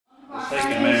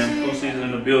Thank you, man. KrewSeason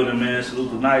in the building, man.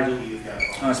 Salute to Nigel.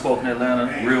 Unspoken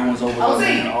Atlanta. Real ones over there,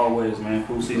 man. Always, man.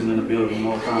 KrewSeason in the building.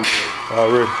 More time.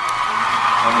 Already.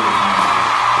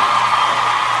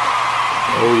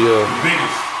 Oh, yeah.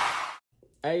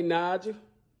 Hey, Nigel.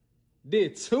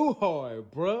 Did too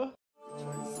hard, bruh.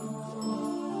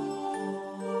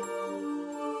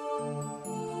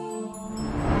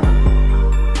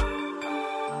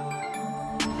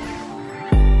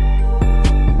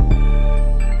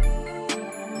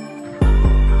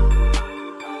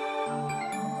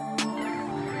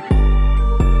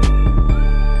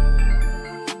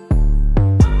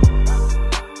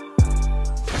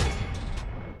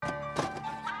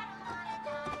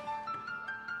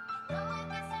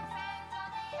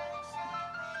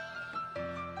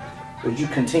 Would you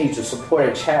continue to support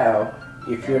a child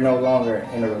if you're no longer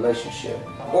in a relationship?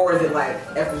 Or is it like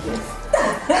effortless?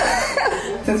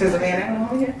 Since there's a man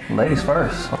over here? Ladies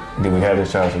first. Did we have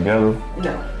this child together?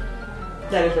 No.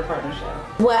 That is your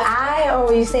partnership. Or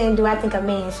are you saying, do I think a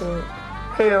man should?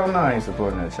 Hell no, I ain't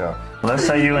supporting that child. Let's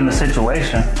say you're in the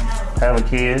situation, have a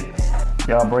kid,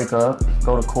 y'all break up,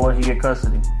 go to court, he get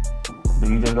custody.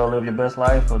 Do you just go live your best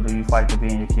life, or do you fight to be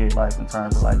in your kid's life in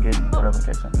terms of like getting whatever the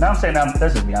case? Now I'm saying,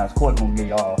 let's just be honest, court gonna get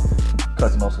y'all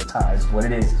custody most of the time. It's what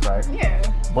it is, right? Yeah.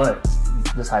 But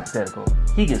this hypothetical,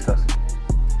 he gets custody.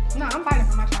 No, I'm fighting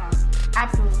for my child.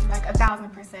 Absolutely, like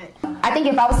 1,000%. I think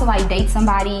if I was to like date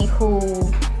somebody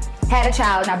who had a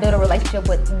child and I built a relationship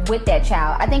with that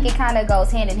child, I think it kind of goes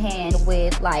hand in hand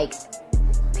with like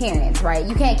parents, right?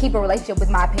 You can't keep a relationship with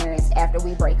my parents after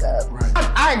we break up. Right.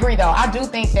 I agree though. I do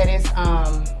think that it's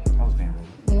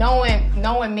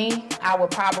knowing me, I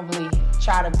would probably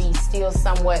try to be still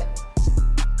somewhat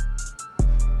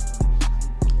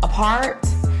apart.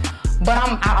 But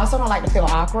I also don't like to feel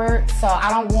awkward, so I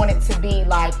don't want it to be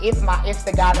like if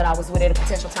the guy that I was with at a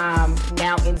potential time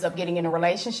now ends up getting in a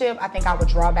relationship, I think I would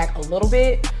draw back a little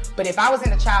bit. But if I was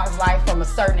in a child's life from a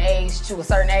certain age to a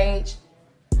certain age,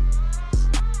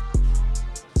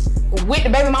 with the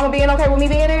baby mama being okay with me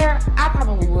being there, I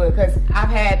probably would, because I've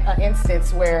had an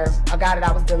instance where a guy that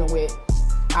I was dealing with,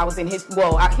 I was in his, he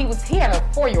had a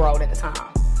 4-year-old at the time.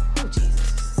 Oh Jesus,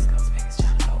 this is God's biggest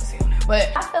child. I know it's hell now.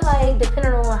 But I feel like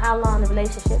depending on how long the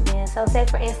relationship been. So say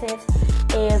for instance,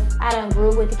 if I done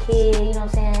grew with the kid, you know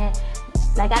what I'm saying?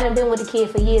 Like I done been with the kid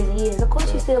for years and years. Of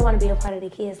course you still want to be a part of the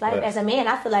kid's life. As a man,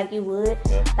 I feel like you would.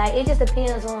 Like it just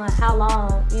depends on how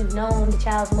long you've known the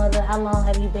child's mother, how long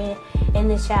have you been in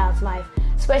this child's life.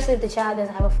 Especially if the child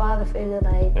doesn't have a father figure,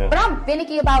 like. But I'm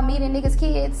finicky about meeting niggas'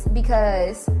 kids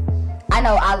because I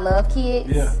know I love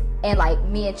kids and like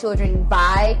me and children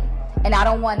vibe, and I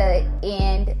don't want to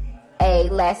end a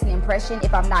lasting impression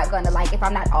if I'm not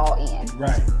all in.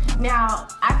 Right. Now,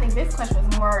 I think this question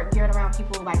was more geared around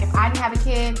people like if I didn't have a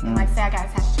kid and like say I got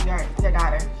attached to your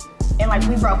daughter and like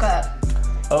we broke up,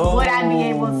 would I be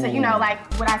able to,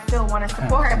 like would I still want to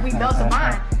support her if we built a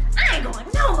bond? I ain't going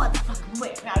no motherfucking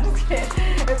way. No, I'm just kidding.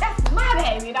 If that's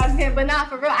my baby, I'm just kidding. But not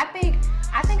for real. I think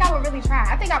I would really try.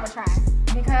 I think I would try.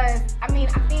 Because, I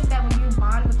think that when you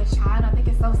bond with a child, I think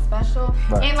it's so special.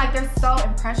 Right. And, like, they're so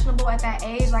impressionable at that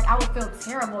age. Like, I would feel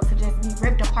terrible to just be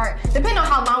ripped apart. Depending on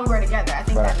how long we're together, I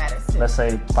think that matters, too. Let's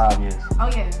say 5 years. Oh,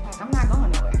 yeah. Like, I'm not going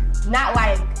nowhere. Not,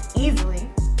 like, easily.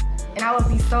 And I would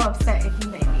be so upset if he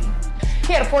made me.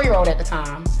 He had a 4-year-old at the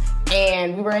time.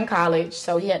 And we were in college,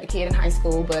 so he had the kid in high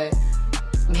school. But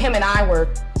him and I were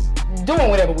doing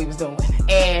whatever we was doing.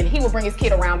 And he would bring his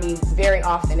kid around me very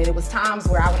often. And it was times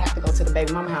where I would have to go to the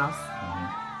baby mama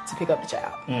house to pick up the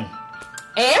child. And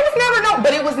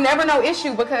it was never no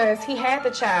issue because he had the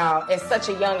child at such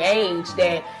a young age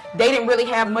that they didn't really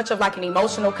have much of like an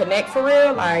emotional connect for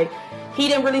real. Like he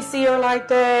didn't really see her like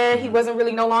that. He wasn't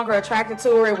really no longer attracted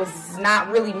to her. It was not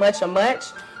really much of much.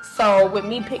 So with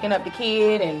me picking up the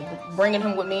kid and bringing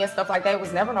him with me and stuff like that, it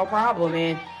was never no problem.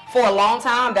 And for a long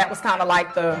time, that was kind of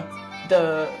like the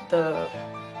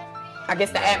I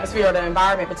guess the atmosphere or the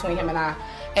environment between him and I.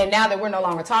 And now that we're no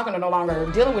longer talking or no longer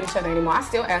dealing with each other anymore, I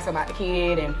still ask about the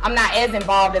kid, and I'm not as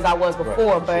involved as I was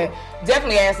before, but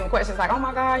definitely ask him questions like, oh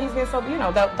my God, he's been so,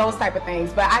 those type of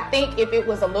things. But I think if it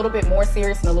was a little bit more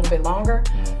serious and a little bit longer,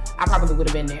 I probably would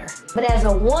have been there. But as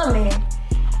a woman,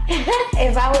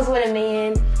 if I was with a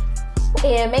man,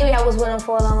 and maybe I was with him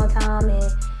for a long time, and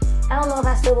I don't know if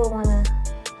I still would want to.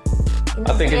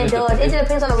 I think it just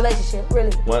depends on the relationship,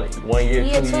 really. 1 year,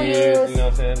 2 years, you know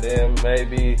what I'm saying? Then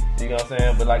maybe, you know what I'm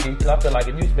saying? But like, I feel like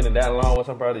if you spend it that long with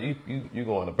somebody, you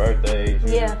go on the birthdays.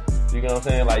 You know what I'm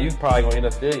saying? Like, you probably gonna end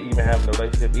up still even having a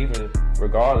relationship, even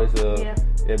regardless of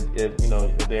if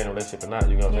they're in a relationship or not.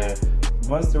 You know what I'm saying?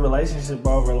 Once the relationship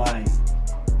over, like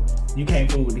you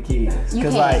can't fool with the kids.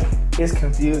 Because, like, it's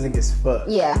confusing as fuck.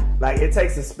 Yeah. Like, it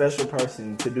takes a special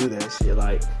person to do that shit.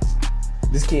 Like,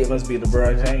 this kid must be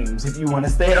LeBron James. If you want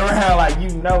to stay around, like, you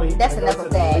know he That's enough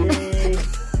of that.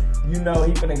 You know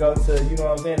he finna go to, you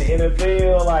know what I'm saying, the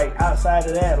NFL. Like, outside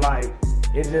of that, like,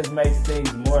 it just makes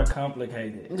things more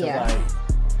complicated. Yeah. Like,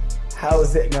 how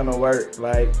is that gonna work?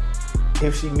 Like,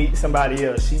 if she meets somebody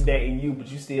else, she dating you,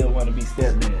 but you still want to be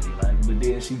stepdaddy. Like, but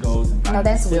then she goes and finds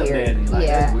that's stepdaddy. weird. Like,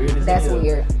 Yeah, that's weird as that's hell.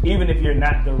 weird. Even if you're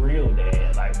not the real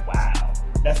dad, like, wow,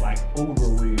 that's like uber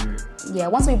weird. Yeah,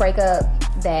 once we break up,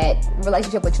 that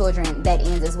relationship with children, that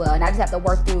ends as well. And I just have to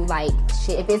work through, like,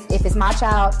 shit. If it's my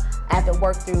child, I have to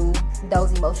work through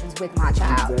those emotions with my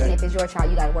child. Exactly. And if it's your child,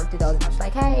 you got to work through those emotions.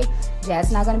 Like, hey,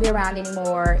 Jazz not going to be around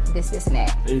anymore. This, and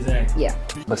that. Exactly. Yeah.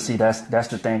 But see, that's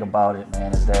the thing about it,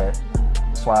 man, is that's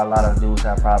why a lot of dudes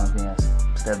have problems being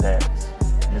stepdads.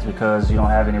 It's because you don't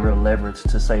have any real leverage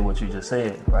to say what you just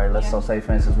said, right? Let's so say,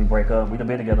 for instance, we break up. We've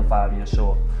been together 5 years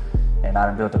short. And I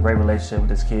done built a great relationship with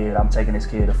this kid. I'm taking this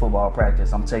kid to football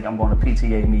practice. I'm going to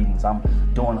PTA meetings. I'm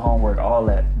doing homework, all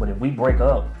that. But if we break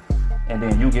up and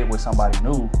then you get with somebody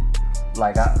new,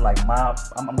 I'm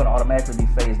gonna automatically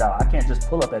be phased out. I can't just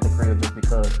pull up at the crib just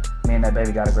because me and that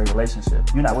baby got a great relationship.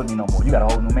 You're not with me no more. You got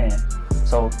a whole new man.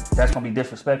 So that's gonna be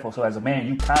disrespectful. So as a man,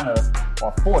 you kind of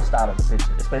are forced out of the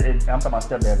picture. I'm talking about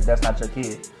stepdad. That's not your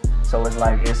kid. So it's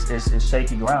like it's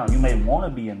shaky ground. You may want to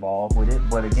be involved with it,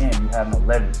 but again, you have no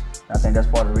leverage. And I think that's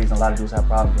part of the reason a lot of dudes have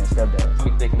problems being stepdads.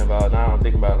 I'm thinking about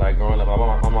like growing up.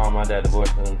 My mom and my dad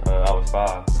divorced when I was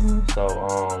 5.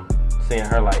 So seeing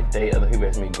her like date other people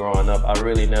as me growing up, I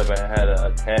really never had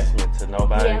an attachment to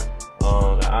nobody. Yeah.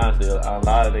 Honestly, a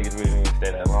lot of niggas really didn't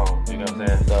stay that long. You know what I'm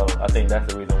saying? So I think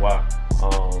that's the reason why.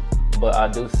 But I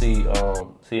do see,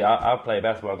 I played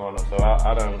basketball growing up, so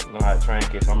I don't know how to train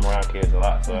kids. I'm around kids a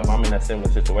lot. So if I'm in that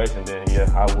similar situation, then yeah,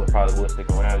 I probably would stick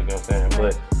around, you know what I'm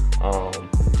saying?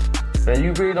 But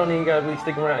you really don't even gotta really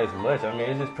stick around as much. I mean,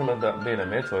 it's just pretty much about being a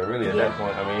mentor, really, at that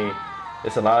point. I mean,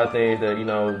 it's a lot of things that, you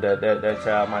know, that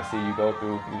child might see you go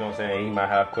through, you know what I'm saying? He might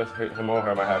have questions, him or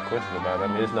her might have questions about it. I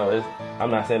mean, I'm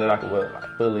not saying that I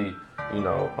could fully, you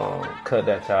know, cut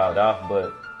that child off,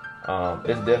 but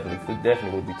it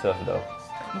definitely would be tough though.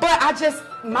 But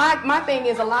my thing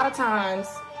is, a lot of times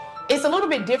it's a little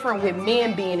bit different with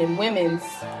men being in women's,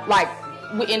 like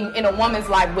in a woman's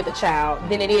life with a child,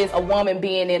 than it is a woman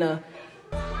being in a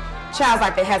child's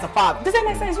life that has a father. Does that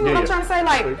make sense? You know what I'm trying to say?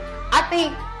 Like, I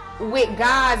think with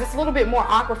guys, it's a little bit more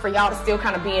awkward for y'all to still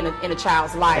kind of be in a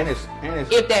child's life. And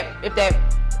it's if that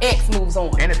X moves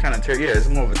on. And it's kind of it's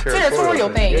more of a territorial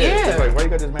thing. Yeah. It's like, why you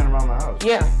got this man around my house?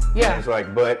 Yeah. And it's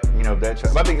like, but you know that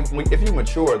child. I think if you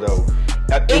mature though,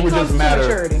 it would just matter.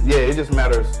 Maturity. Yeah, it just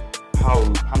matters how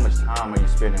much time are you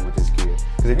spending with this kid?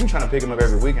 Because if you're trying to pick him up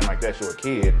every weekend like that's your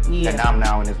kid, and I'm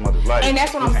now in his mother's life. And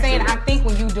that's what I'm saying. I think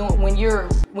when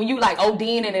you like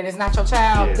ODing and it's not your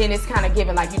child, then it's kind of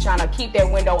given like you trying to keep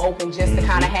that window open just to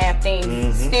kind of have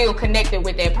things still connected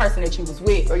with that person that you was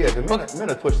with. Oh yeah, because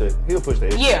he'll push the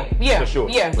issue. Yeah, for sure.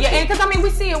 Yeah, and because I mean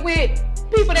we see it with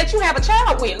people that you have a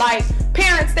child with, like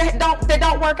parents that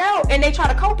don't work out and they try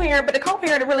to co-parent, but the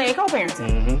co-parent really ain't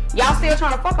co-parenting. Y'all still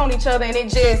trying to fuck on each other, and it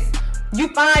just. You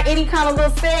find any kind of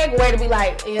little segue to be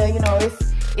like, yeah, you know,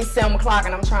 it's 7 o'clock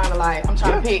and I'm trying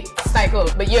to pick Stank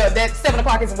up. But yeah, that 7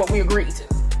 o'clock is what we agreed to.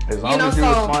 As long as you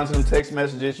respond to them text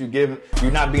messages,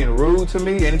 you're not being rude to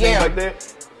me, anything like that.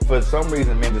 For some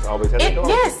reason, men just always have that door.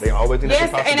 Yes. They always think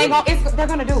that's a possibility. And they're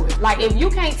gonna do it. Like if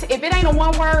it ain't a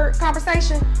 1-word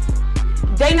conversation,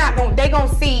 they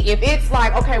gonna see if it's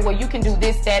like, okay, well you can do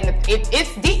this, that, and if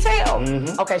it's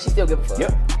detailed, okay, she still give a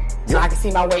fuck. So I can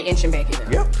see my way inching back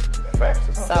in there.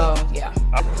 So, yeah.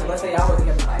 Let's say y'all were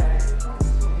together like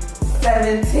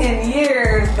 7-10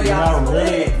 years, but y'all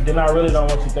split. Then I really don't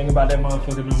want you to think about that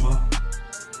motherfucker no more.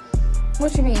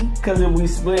 What you mean? Because if we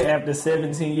split after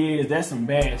 17 years, that's some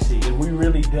bad shit. If we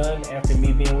really done after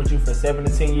me being with you for 7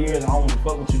 to 10 years, I don't want to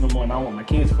fuck with you no more, and I don't want my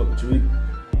kids to fuck with you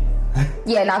either.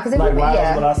 Yeah, no, because why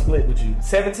else would I split with you?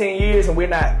 17 years and we're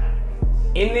not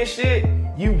in this shit.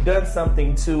 You've done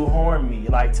something to harm me,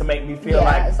 like to make me feel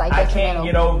like I can't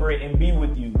get over it and be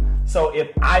with you. So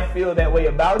if I feel that way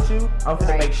about you, I'm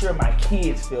gonna make sure my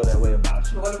kids feel that way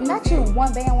about you. Not you,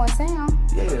 one band, one sound.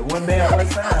 Yeah, one band, one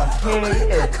sound. Hell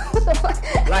yeah. What the fuck?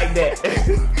 Like that.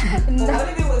 No. What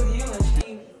if it was you and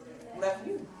she left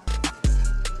you?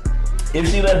 If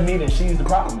she left me, then she's the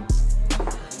problem.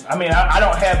 I mean, I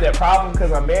don't have that problem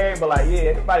because I'm married, but like,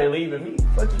 yeah, everybody leaving me.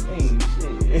 What you mean?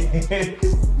 Shit.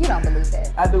 You don't believe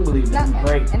that. I do believe that. Okay.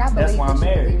 Great. And I believe that's why I'm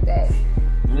married. That.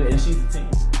 Yeah, and she's a team.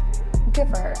 Good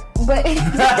for her. But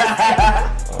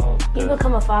You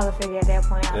become a father figure at that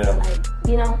point, I feel like.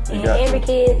 You know? And every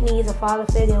kid needs a father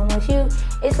figure. And once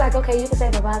it's like, okay, you can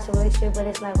say goodbye to a relationship, but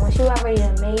it's like once you already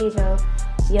made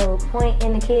your point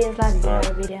in the kid's life, you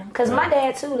gotta be there. Because my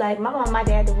dad too, like my mom and my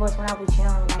dad divorced when I was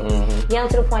young. Like young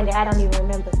to the point that I don't even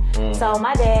remember. So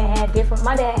my dad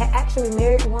actually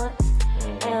married once.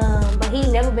 But he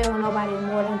never been with nobody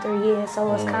more than 3 years.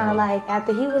 So it's kind of like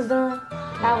after he was done,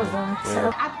 I was done.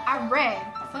 So I read,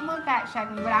 someone fact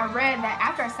checked me, but I read that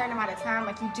after a certain amount of time,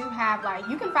 like you do have like,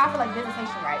 you can file for like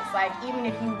visitation rights. Like even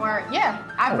if you weren't,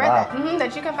 I read that.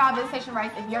 That you can file visitation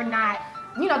rights if you're not,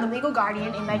 you know, the legal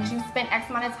guardian, and like you spent X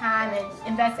amount of time and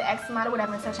invested X amount of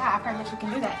whatever into a child. I've heard that you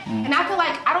can do that. And I feel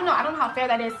like, I don't know how fair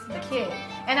that is to the kid.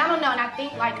 And I don't know, and I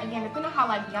think like, again, depending on how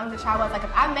like young the child was, like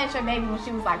if I met your baby when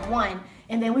she was like 1,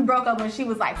 and then we broke up when she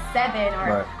was like 7,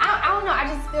 or I don't know, I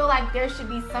just feel like there should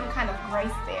be some kind of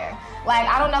grace there. Like,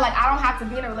 I don't know, like I don't have to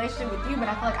be in a relationship with you, but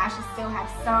I feel like I should still have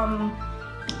some,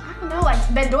 I don't know, like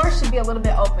that door should be a little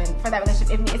bit open for that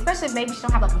relationship, especially if maybe she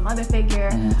don't have like a mother figure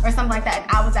or something like that,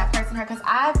 and I was that person to her, because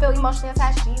I feel emotionally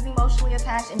attached, she's emotionally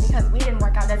attached, and because we didn't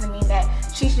work out doesn't mean that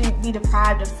she should be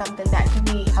deprived of something that can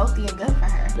be healthy and good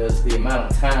for her. Does the amount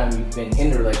of time you've been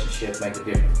in the relationship make a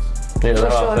difference? Yeah,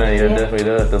 that's what I'm saying. Yeah, it definitely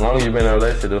does. The longer you've been in a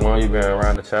relationship, the longer you've been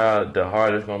around the child, the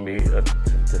harder it's going to be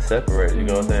to separate. You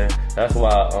know what I'm saying? That's why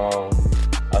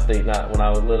I think when I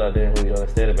was little, I didn't really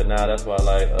understand it, but now that's why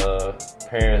like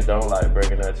parents don't like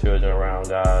bringing their children around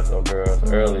guys or girls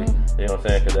early. You know what I'm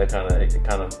saying? Because that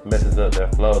kind of messes up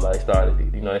their flow. Like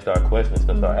they start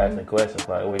questioning, start asking questions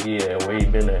like, where he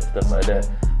been at, stuff like that.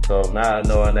 So now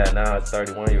knowing that now as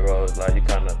 31-year-olds, like you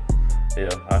kind of. Yeah,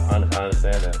 I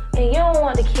understand that. And you don't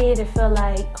want the kid to feel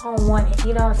like unwanted.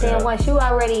 You know what I'm saying? Once you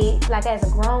already, like as a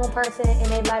grown person in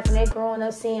their life, and they growing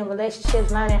up seeing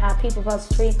relationships, learning how people supposed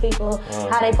to treat people,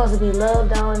 how they supposed to be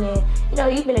loved on, and you know,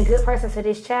 you've been a good person to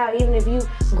this child. Even if you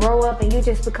grow up and you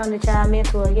just become the child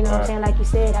mentor, you know what I'm saying? Like you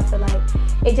said, I feel like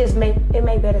it just make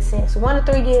better sense. 1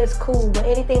 to 3 years cool, but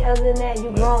anything other than that,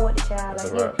 you growing with the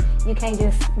child. Like you can't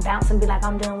just bounce and be like,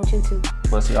 I'm done with you too.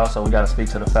 But see, also we gotta speak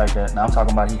to the fact that now I'm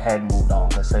talking about he hadn't moved on.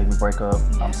 Let's say we break up,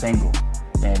 I'm single,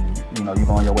 and you know you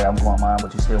going your way, I'm going mine,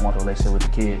 but you still want the relationship with the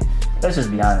kid. Let's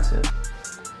just be honest here.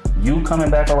 You coming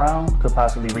back around could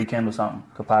possibly rekindle something,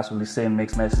 could possibly send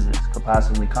mixed messages, could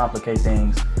possibly complicate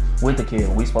things with the kid.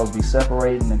 We supposed to be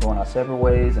separating and going our separate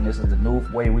ways, and this is the new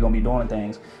way we're gonna be doing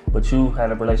things. But you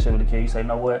had a relationship with the kid. You say, you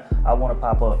know what? I want to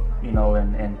pop up, you know,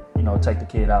 and you know take the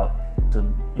kid out to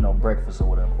breakfast or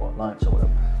whatever, or lunch or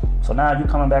whatever. So now you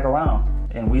coming back around,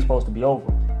 and we supposed to be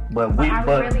over. But we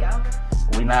really over?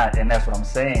 We not, and that's what I'm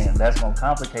saying. That's gonna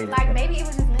complicate it. Like maybe it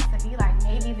was just meant to be. Like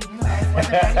maybe the universe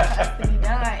wasn't ready for us to be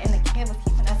done, and the kid was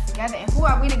keeping us together. And who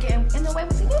are we to get in the way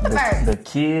with the universe? The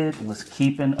kid was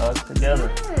keeping us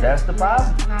together. That's the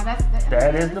problem.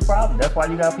 That is the problem. That's why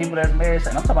you got people that's married.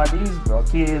 And I'm talking about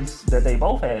these kids that they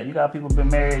both had. You got people been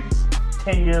married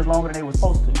 10 years longer than they were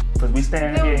supposed to, because we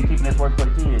standing here and keeping this work for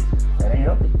the kids. That ain't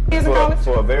healthy.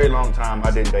 For a very long time,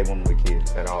 I didn't date women with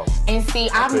kids at all. And see,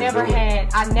 I never had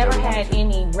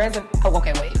any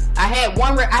okay, wait. I had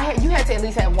one. You had to at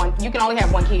least have one. You can only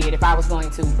have one kid if I was going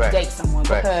to date someone,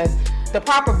 because the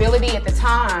probability at the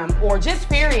time, or just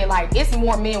period, like it's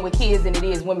more men with kids than it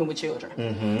is women with children.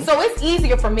 So it's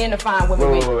easier for men to find women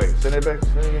with. Wait. Send it back.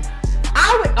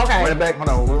 Okay. Run it back.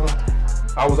 Hold on.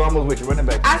 I was almost with you. Run it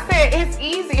back. I said it's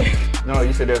easier. No,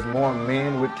 you said there's more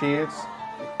men with kids.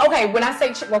 Okay, when I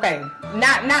say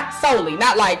not solely,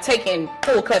 not like taking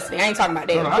full custody. I ain't talking about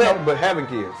that. No, I know, but having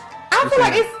kids. I feel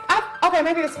like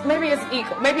maybe it's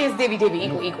equal. Maybe it's divvy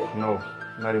equal. No,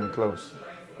 not even close.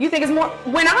 You think it's more?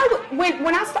 When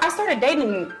I started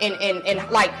dating in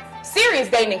like serious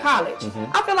dating in college,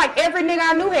 I feel like every nigga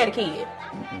I knew had a kid.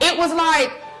 It was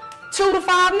like 3 to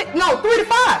 5.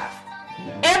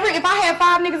 If I had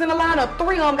 5 niggas in the lineup,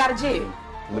 3 of them got a jig.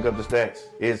 Look up the stats.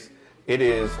 It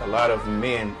is a lot of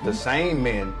men, the same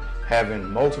men, having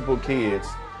multiple kids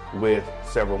with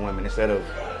several women instead of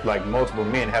like multiple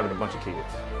men having a bunch of kids.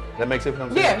 That makes sense?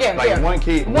 Yeah. Like one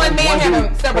kid, one man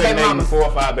having several baby mamas. 4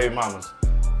 or 5 baby mamas,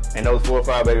 and those 4 or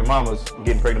 5 baby mamas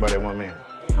getting pregnant by that one man.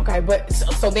 Okay, but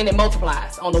so then it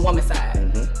multiplies on the woman's side.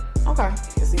 Okay.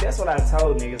 See, that's what I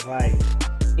told niggas. Like,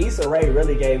 Issa Rae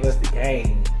really gave us the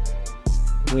game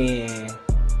when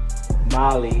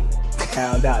Molly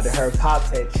found out that her pops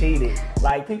had cheated.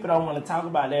 Like, people don't want to talk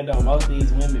about that though. Most of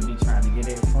these women be trying to get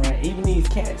in front. Even these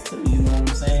cats too, you know what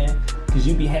I'm saying? Because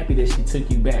you be happy that she took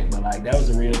you back. But like, that was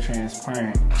a real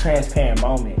transparent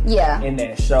moment in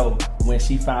that show when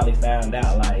she finally found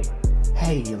out, like,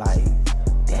 hey, like,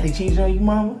 daddy cheated on you,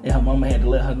 mama? And her mama had to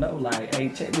let her know, like, hey,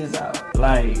 check this out.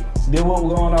 Like, this what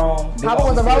was going on. Papa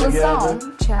was a Rolling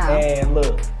Stone child. And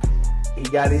look, he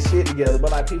got his shit together,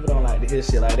 but like people don't like to hear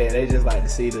shit like that. They just like to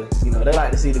see the, they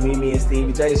like to see the me and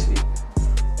Stevie J shit.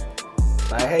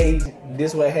 Like, hey,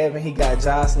 this what happened. He got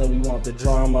Jocelyn. We want the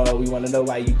drama. We want to know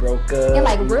why you broke up. In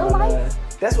like real life?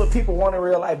 That's what people want in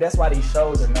real life. That's why these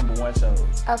shows are #1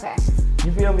 shows. Okay.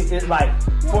 You feel me? It's like,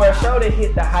 for a show to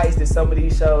hit the heights that some of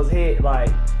these shows hit, like,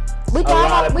 we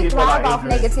thrive off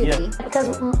negativity. Yeah.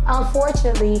 Because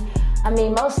unfortunately,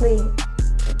 mostly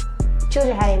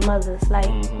children have their mothers. Like,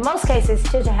 most cases,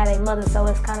 children have their mothers, so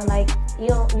it's kind of like, you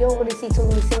don't really see too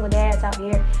many single dads out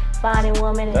here finding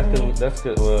women. That's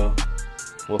good.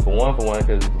 Well, for one,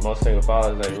 because most single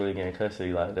fathers ain't really getting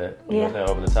custody like that. You know what I'm saying,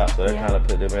 over the top. So that kind of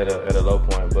put them at a low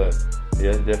point. But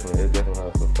yeah, it's definitely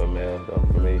hard for males, though,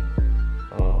 for me.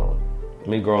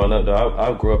 Me growing up, though,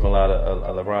 I grew up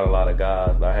around a lot of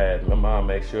guys. My mom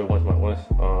made sure once my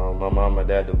mom and my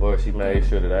dad divorced, she made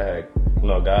sure that I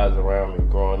had guys around me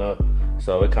growing up.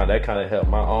 So that kind of helped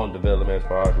my own development as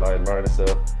far as like learning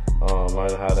stuff,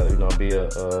 learning how to be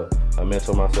a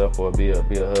mentor myself, or be a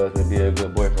husband, be a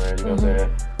good boyfriend. You know what I'm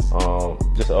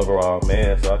saying? Just overall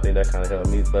man. So I think that kind of helped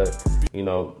me. But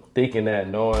thinking that,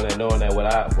 knowing that what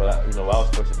I was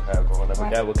fortunate to have growing up, but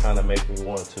that would kind of make me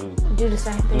want to do the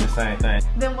same thing.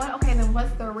 Then what? Okay, then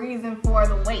what's the reason for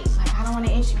the wait? Like, I don't want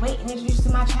to introduce you to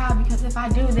my child, because if I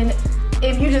do, then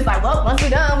if you just like, well, once we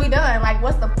done. Like,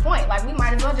 what's the point? Like, we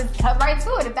might as well just cut right to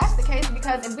it if that's the case.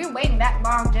 Because if we're waiting that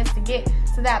long just to get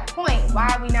to that point, why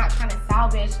are we not trying to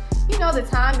salvage, the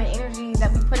time and energy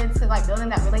that we put into like building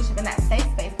that relationship in that safe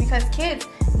space? Because kids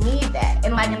need that,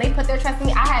 and they put their trust in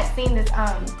me. I had seen this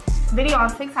video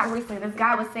on TikTok recently. This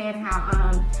guy was saying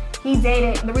how he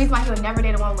dated, the reason why he would never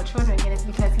date a woman with children again is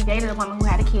because he dated a woman who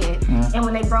had a kid, and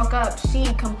when they broke up,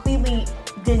 she completely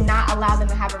did not allow them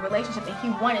to have a relationship, and he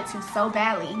wanted to so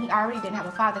badly. He already didn't have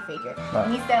a father figure. Right.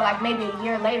 And he said like maybe a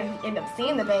year later he ended up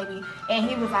seeing the baby, and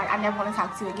he was like, I never want to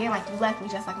talk to you again. Like, you left me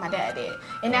just like my dad did.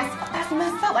 And that's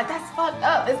messed up. Like, that's fucked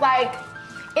up. It's like,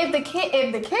 if the kid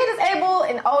is able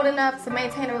and old enough to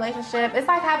maintain a relationship, it's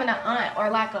like having an aunt or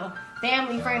like a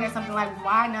family friend or something. Like,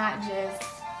 why not just,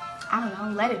 I don't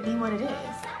know, let it be what it is?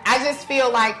 I just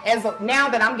feel like now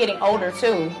that I'm getting older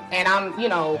too, and I'm,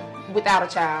 without a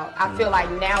child, I feel like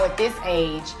now at this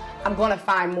age, I'm going to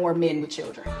find more men with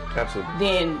children. Absolutely.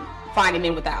 Than finding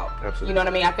men without. Absolutely. You know what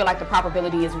I mean? I feel like the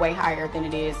probability is way higher than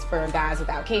it is for guys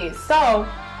without kids. So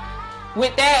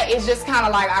with that, it's just kind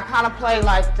of like, I kind of play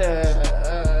like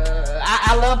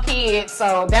I love kids,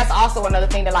 so that's also another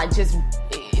thing that like just,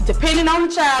 depending on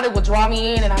the child, it will draw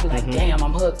me in, and I'll be like, damn,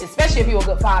 I'm hooked. Especially if you're a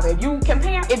good father.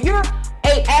 If you're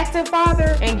a active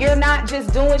father and you're not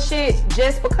just doing shit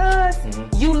just because,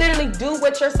 you literally do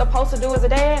what you're supposed to do as a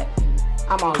dad,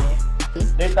 I'm all in.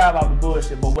 They thought about the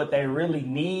bullshit, but what they really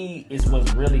need is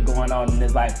what's really going on in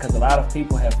this life, because a lot of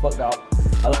people have fucked up.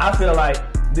 I feel like,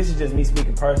 this is just me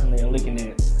speaking personally and looking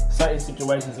at certain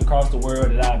situations across the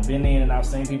world that I've been in and I've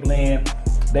seen people in.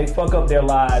 They fuck up their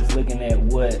lives looking at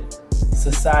what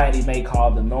society may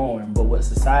call the norm, but what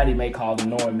society may call the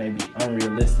norm may be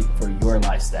unrealistic for your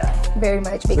lifestyle. Very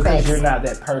much. Because you're not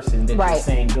that person that you're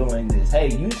saying doing this.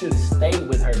 Hey, you should have stayed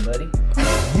with her, buddy.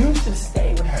 You should have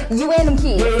stayed with her. You and them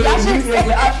kids.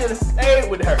 I should have stayed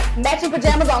with her. Matching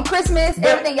pajamas on Christmas,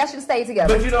 everything, y'all should have stayed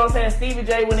together. But you know what I'm saying? Stevie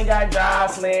J when he got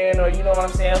Jocelyn, or you know what I'm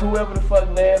saying? Whoever the fuck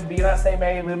left, Beyonce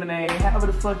made Lemonade, however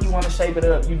the fuck you want to shape it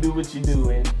up, you do what you do.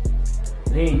 And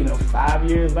then, 5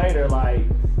 years later, like,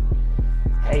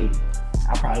 hey,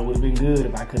 I probably would have been good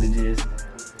if I could have just.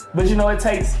 But it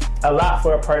takes a lot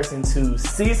for a person to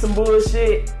see some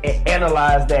bullshit and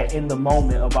analyze that in the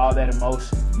moment of all that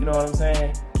emotion. You know what I'm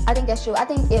saying? I think that's true. I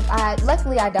think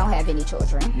luckily I don't have any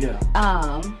children. Yeah.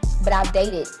 But I've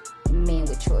dated men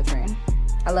with children.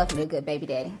 I love me a good baby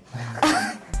daddy.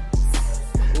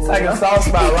 It's like a soft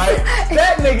spot, right?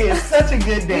 That nigga is such a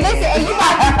good daddy. Listen,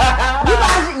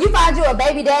 and you find you a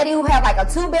baby daddy who have like a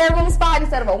 2-bedroom spot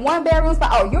instead of a 1-bedroom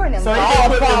spot. Oh, you're in them. So you can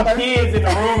put them kids in the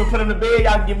room and put them to bed.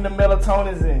 Y'all give them the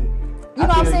melatonins and. You know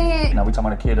what I'm saying? Now we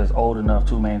talking about a kid that's old enough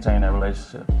to maintain that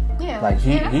relationship. Yeah. Like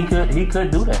he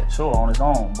could do that, sure, on his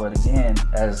own. But again,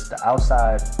 as the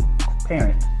outside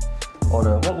parent. Or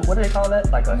what do they call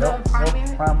that? Like a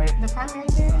primary? The primary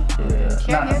parent?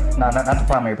 Yeah. Not the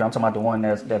primary parent. I'm talking about the one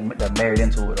that married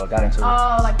into it or got into it.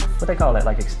 Oh, like this. What they call that?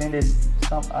 Like extended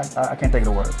something? I can't think of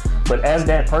the word. But as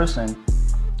that person,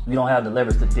 you don't have the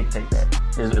leverage to dictate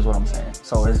that, is what I'm saying.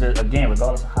 So it's just, again,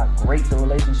 regardless of how great the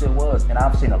relationship was, and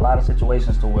I've seen a lot of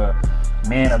situations to where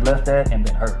men have left that and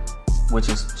been hurt. which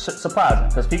is surprising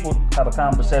because people have a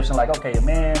common perception like, okay, a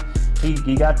man,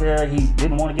 he got there, he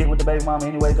didn't want to get with the baby mama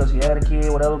anyway because he had a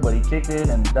kid, whatever, but he kicked it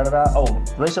and da-da-da. Oh,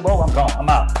 relationship over, I'm gone, I'm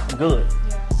out, I'm good.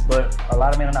 But a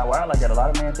lot of men are not wired like that. A lot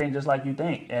of men think just like you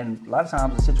think. And a lot of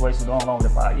times the situation's going longer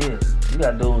than 5 years. You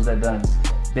got dudes that done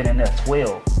been in there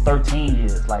 12, 13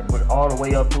 years, like all the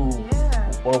way up to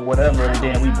or whatever, and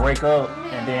then we break up,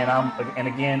 and then and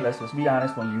again, let's just be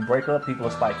honest, when you break up, people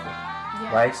are spiteful.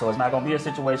 Right? So it's not going to be a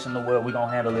situation where we're going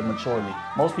to handle it maturely.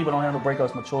 Most people don't handle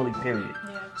breakups maturely, period.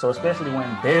 So especially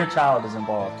when their child is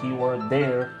involved, keyword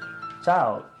their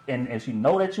child. And if you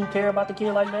know that you care about the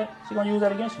kid like that, she's going to use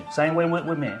that against you. Same way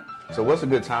with men. So what's a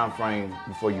good time frame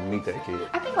before you meet that kid?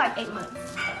 I think like 8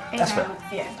 months. That's fair.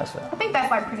 Yeah. That's fair. I think that's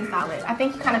like pretty solid. I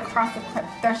think you kind of cross the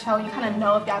threshold. You kind of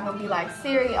know if y'all going to be like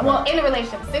serious. Well, in the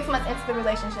relationship, 6 months into the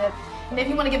relationship. And if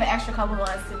you want to give an extra couple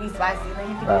months to be spicy, then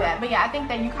you can do that. But yeah, I think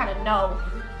that you kind of know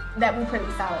that we're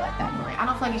pretty solid at that point. I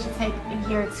don't feel like it should take a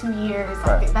year, 2 years.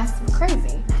 Like, that's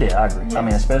crazy. Yeah, I agree. Yeah. I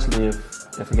mean, especially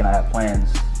if we're going to have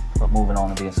plans of moving on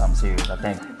and being something serious, I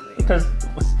think. Because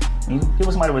when you get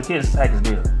with somebody with kids, it's a package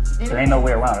deal. There ain't no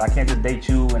way around it. I can't just date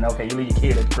you and, okay, you leave your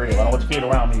kid at the crib. I don't want your kid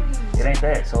around me. It ain't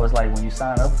that. So it's like when you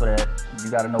sign up for that, you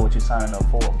got to know what you're signing up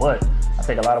for. But I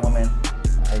think a lot of women,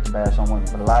 I hate to bash on women,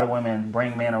 but a lot of women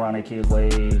bring men around their kids way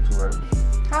too early.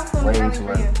 How soon is early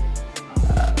for you?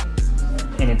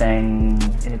 Anything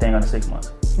under 6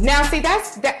 months. Now, see,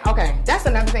 that's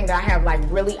another thing that I have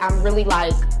I'm really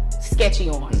like sketchy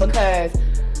on because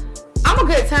I'm a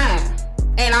good time,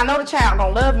 and I know the child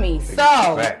gonna love me.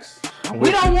 So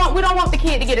we don't want the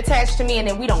kid to get attached to me, and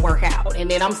then we don't work out,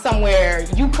 and then I'm somewhere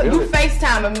you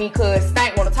FaceTiming me because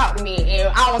Stank want to talk to me, and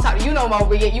I don't want to talk to you no more.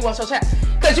 But yet you want your child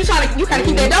because you kind of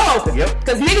keep that door open.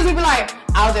 Because niggas will be like,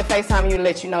 I was just FaceTiming you to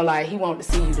let you know like he wanted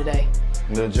to see you today.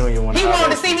 Lil Junior wanted. He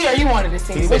wanted to see me, or you wanted to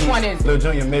see me. Which one is it? Lil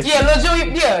Junior missed you.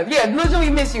 Yeah, Lil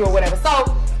Junior missed you or whatever. So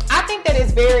I think that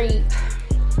it's very.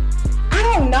 I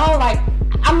don't know. Like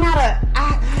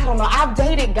I don't know. I've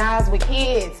dated guys with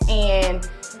kids, and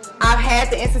I've had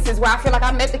the instances where I feel like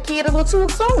I met the kid a little too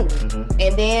soon.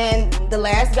 And then the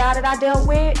last guy that I dealt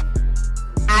with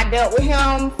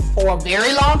him for a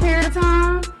very long period of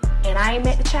time, and I ain't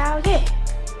met the child yet.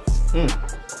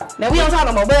 Now we don't talk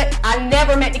no more, but I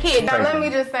never met the kid. Now let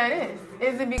me just say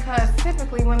this. Is it because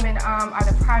typically women are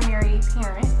the primary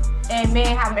parent and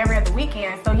men have them every other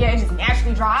weekend? So yeah, it just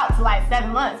naturally draw out to like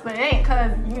 7 months. But it ain't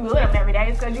because you with them every day.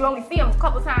 It's because you only see them a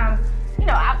couple times,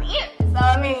 out the year. So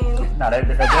I mean,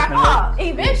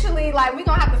 eventually, like we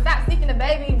gonna have to stop seeking the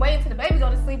baby, wait until the baby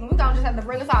go to sleep, and we gonna just have to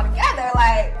bring us all together.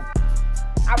 Like,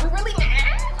 are we really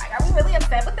mad? Like, are we really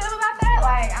upset with them about that?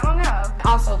 Like, I don't know.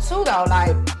 Also, too though,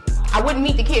 like. I wouldn't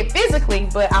meet the kid physically,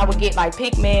 but I would get like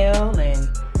pick mail and,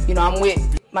 I'm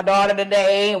with my daughter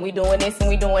today and we doing this and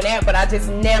we doing that, but I just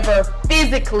never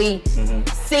physically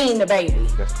seen the baby.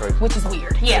 That's crazy. Which is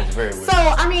weird. Yeah. That's very weird. So,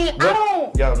 I mean, I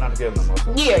don't... Y'all not together no more.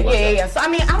 So yeah. So, I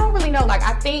mean, I don't really know. Like,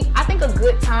 I think a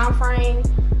good time frame,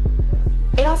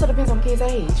 it also depends on the kid's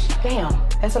age. Damn,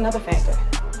 that's another factor.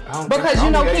 Because,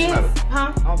 kids...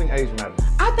 Huh? I don't think age matters.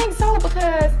 I think so,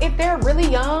 because if they're really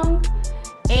young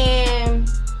and...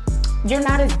 you're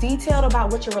not as detailed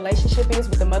about what your relationship is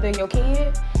with the mother of your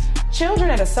kid.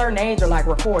 Children at a certain age are like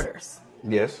recorders.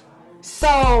 Yes.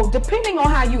 So depending on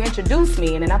how you introduce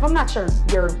me, and if I'm not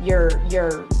your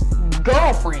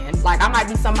girlfriend, like I might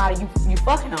be somebody you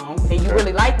fucking on, and you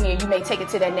really like me, and you may take it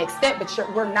to that next step, but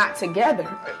we're not together.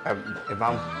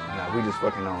 We just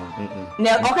fucking on.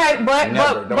 Now, okay, but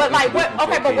like what?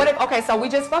 Okay, but what if? Okay, so we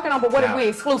just fucking on, but what if we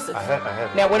exclusive? I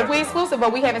have. Now, what if we exclusive,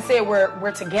 but we haven't said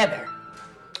we're together?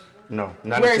 No,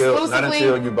 not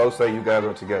until you both say you guys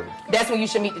are together. That's when you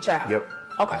should meet the child. Yep.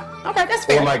 Okay, that's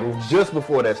fair. Or like just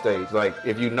before that stage, like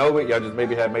if you know it, y'all just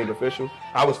maybe have made it official.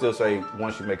 I would still say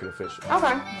once you make it official.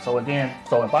 Okay. So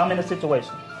if I'm in a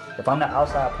situation, if I'm the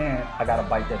outside parent, I gotta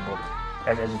bite that bullet.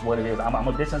 That's just what it is. I'm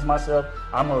gonna distance myself.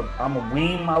 I'm gonna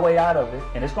wean my way out of it,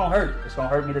 and it's gonna hurt. It's gonna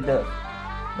hurt me to death.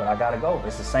 But I gotta go.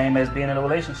 It's the same as being in a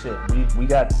relationship. We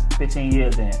got 15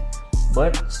 years in.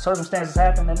 But circumstances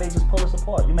happen that may just pull us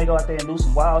apart. You may go out there and do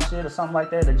some wild shit or something like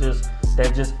that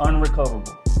that's just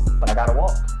unrecoverable. But I gotta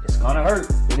walk. It's gonna hurt.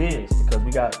 It is, because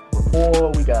we got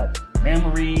rapport, we got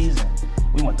memories,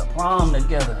 and we went to prom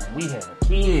together, and we had a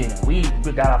kid, and we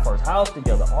got our first house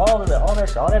together. All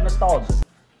that nostalgia.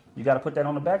 You gotta put that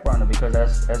on the back burner, because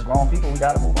as grown people, we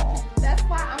gotta move on. That's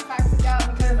why I'm toxic,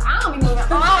 y'all, because I don't be moving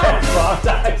on.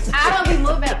 I don't be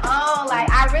moving on. Like,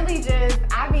 I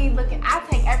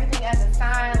take everything as a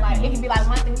sign. Like, it could be like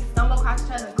one thing, we stumble across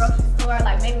each other in the grocery store,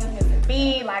 like maybe we missed a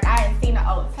beat, like I hadn't seen the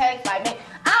old text, like maybe,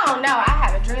 I don't know, I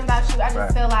have a dream about you. I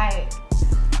just feel like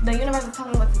the universe is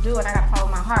telling me what to do and I gotta follow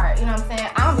my heart. You know what I'm saying?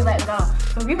 I don't be letting go.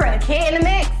 So if you bring a kid in the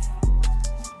mix,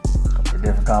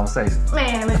 different conversation.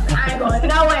 Man, listen, I ain't going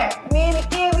nowhere. Me and the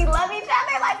kid, we love each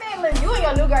other. Like, man, look, you and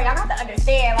your new girl, y'all got to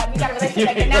understand. Like, we got a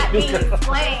relationship that cannot be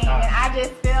explained. And I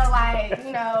just feel like,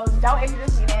 you know, don't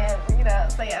introduce me then, you know,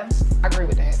 so yeah. I agree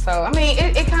with that. So, I mean,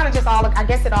 it kind of just all, I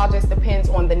guess it all just depends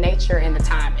on the nature and the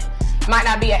timing. It might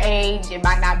not be an age, it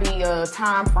might not be a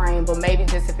time frame, but maybe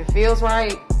just if it feels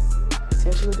right,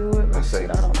 potentially do it. I say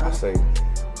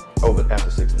over after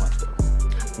 6 months though.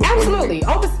 Absolutely.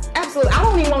 Absolutely. I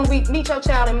don't even want to meet your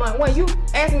child in month one. You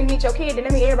ask me to meet your kid, then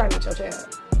that means everybody meet your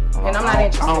child. And I'm not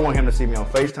interested. I don't want him to see me on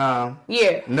FaceTime.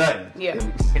 Yeah. Nothing. Yeah.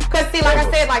 Because, see, like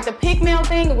I said, like the pick mail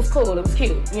thing, it was cool. It was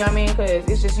cute. You know what I mean? Because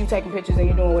it's just you taking pictures and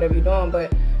you doing whatever you're doing.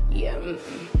 But, yeah.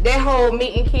 That whole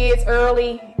meeting kids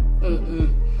early,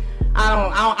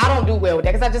 I don't do well with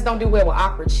that. Because I just don't do well with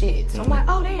awkward shit. So I'm like,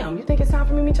 oh, damn. You think it's time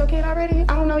for me to meet your kid already?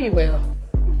 I don't know you well.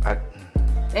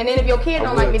 And then if your kid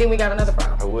don't like me, then we got another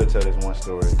problem. I would tell this one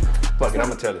story. Fuck it, I'm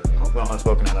gonna tell it. I'm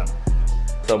unspoken enough.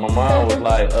 So my mom was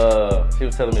like, she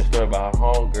was telling me a story about her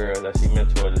homegirl that she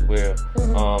mentored as well.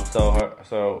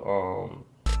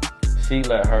 She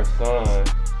let her son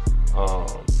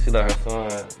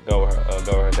go with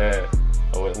her dad,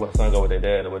 or her son go with their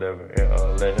dad or whatever,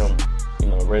 and let him, you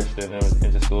know, register them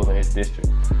into school in his district.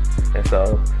 And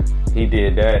so he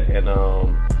did that, and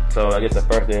so I guess the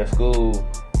first day of school,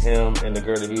 him and the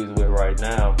girl that he's with right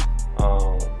now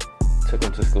took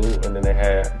him to school, and then they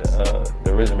had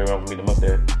the original mom meet him up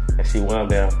there, and she went up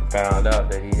there and found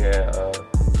out that he had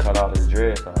cut all his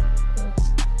dreads off.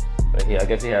 But I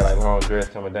guess he had like long dreads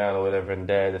coming down or whatever, and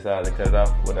dad decided to cut it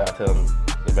off without telling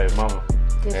the baby mama.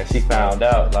 And she found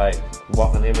out like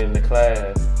walking him in the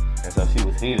class, and so she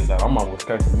was heated. Like my mom was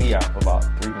cursing me out for about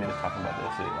 3 minutes talking about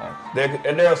that shit.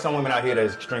 Like there are some women out here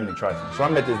that's extremely trifling. So I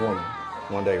met this woman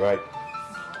one day, right?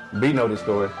 B know this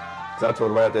story, because I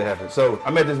told her right after it happened. So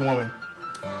I met this woman.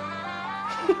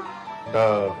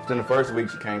 Within the first week,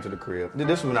 she came to the crib.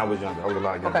 This was when I was younger. I was a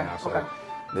lot younger now. So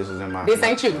this is in my. This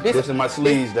ain't you. This is my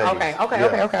sleaze days. Okay.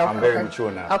 I'm very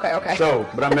mature now. Okay. So,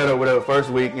 but I met her with her first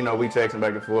week. You know, we texting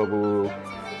back and forth,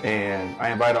 and I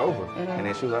invited her over. And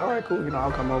then she was like, "All right, cool. You know,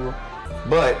 I'll come over."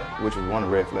 But which was one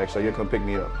red flag. So you'll come pick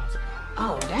me up.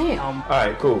 Oh damn. All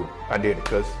right, cool. I did it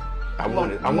because I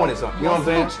wanted something. You know what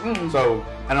I'm saying? So,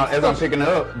 and as I'm picking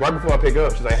her up, right before I pick her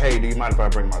up, she's like, "Hey, do you mind if I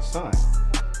bring my son?"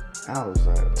 I was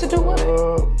like, to do what?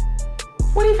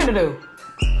 What are you finna do?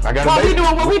 I got what we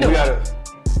doing? What we doing?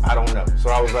 I don't know. So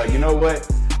I was like, you know what?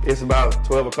 It's about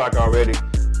 12 o'clock already.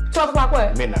 12 o'clock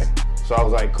what? Midnight. So I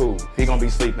was like, cool. He gonna be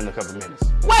sleeping in a couple minutes.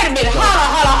 Wait a minute.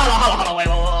 Hold on. Wait.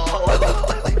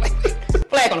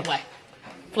 Flag on the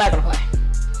play.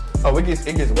 Oh, it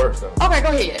gets worse though. Okay, go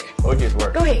ahead. Oh, it gets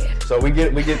worse. Go ahead. So we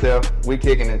get there, we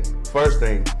kicking it. First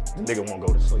thing, the nigga won't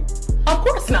go to sleep. Of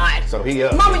course not. So he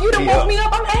up. Mama, you done woke me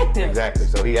up. I'm active. Exactly.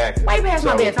 So he active. Way past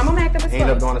my bedtime. I'm active as fuck. He end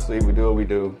up going to sleep. We do what we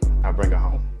do. I bring her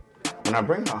home. When I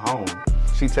bring her home,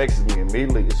 she texts me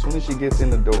immediately. As soon as she gets in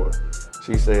the door,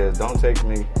 she says, "Don't text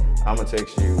me. I'm gonna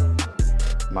text you.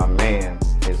 My man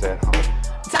is at home."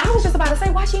 So I was just about to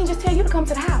say, why she didn't just tell you to come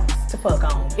to the house to fuck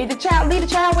on? Leave the child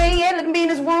where he at, let him be in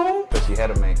his room. But she had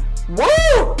a man.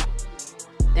 Woo!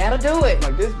 That'll do it.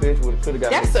 Like this bitch could have got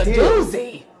That's me killed. That's a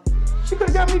doozy. She could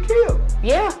have got me killed.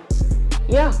 Yeah,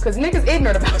 because niggas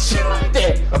ignorant about shit like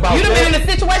that. You'd have been in a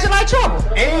situation like trouble.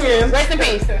 And rest in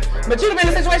peace. But you'd have been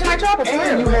in a situation like trouble.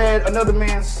 And you had another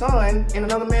man's son in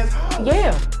another man's house.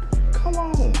 Yeah. Come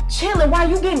on. Chilling while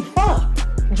you getting fucked.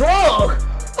 Drug.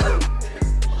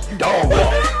 Dog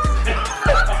walk.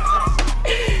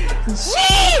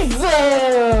 Jesus!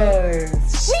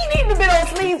 She need to be on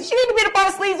sleeves. She need to be up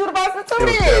on sleeves with a box of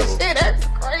this. Shit, that's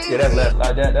crazy. Yeah, that's left.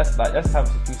 Like that's type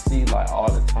of shit you see like all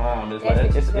the time. It's like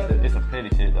it's a petty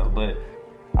shit though. But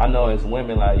I know as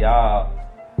women like y'all,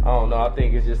 I don't know. I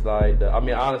think it's just like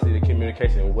honestly, the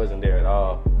communication wasn't there at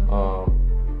all.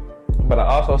 But I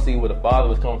also see where the father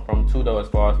was coming from too, though, as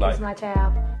far as like it's my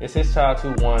child. It's his child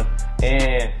too, one,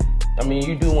 and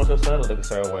you do want your son to look a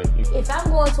certain way. If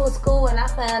I'm going to a school and I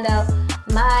found out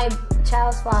my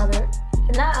child's father,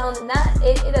 it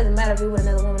doesn't matter if he with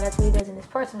another woman, that's what he does in his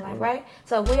personal life, right?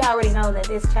 So if we already know that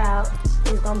this child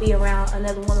is gonna be around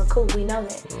another woman, cool, we know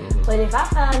that. Mm-hmm. But if I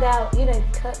found out you done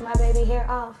cut my baby hair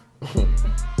off,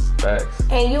 facts,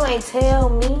 and you ain't tell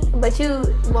me, but you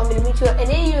want me to meet you up, and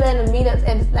then you let him meet up,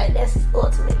 and like that's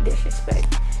ultimate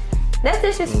disrespect. That's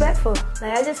disrespectful.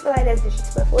 Like I just feel like that's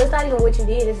disrespectful. It's not even what you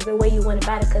did; it's the way you went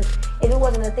about it. Because if it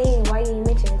wasn't a thing, why didn't you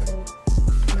mention it to me?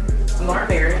 You are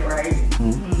married, right?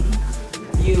 Mm-hmm.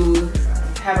 You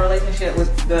have a relationship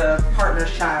with the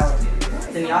partner's child.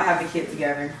 then y'all have the kid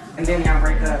together, and then y'all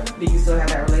break up, do you still have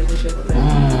that relationship with them?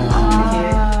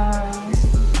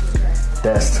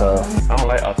 That's tough. I don't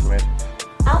like ultimatums.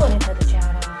 I wouldn't cut the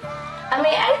child off. I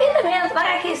mean, it depends. Like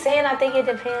I keep saying, I think it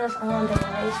depends on the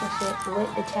relationship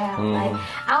with the child. Like,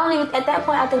 I don't even, at that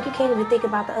point, I think you can't even think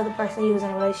about the other person you was in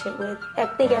a relationship with. I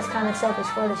think that's kind of selfish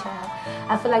for the child.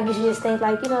 I feel like you should just think,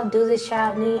 like, you know, do this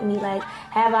child need me? Like,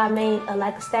 have I made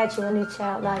like a statue in this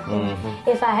child's life?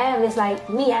 If I have, it's like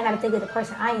me, I got to think of the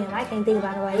person I am. I can't think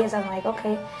about nobody else. I'm like,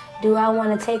 okay, do I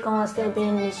want to take on still being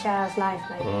in this child's life?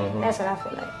 Like, that's what I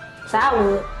feel like. So I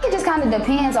would. It just kind of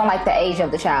depends on like the age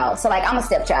of the child. So like I'm a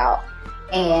stepchild.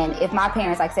 And if my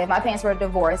parents, like I said, if my parents were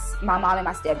divorced, my mom and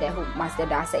my stepdad, who my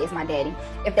stepdad say is my daddy,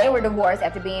 if they were divorced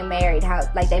after being married,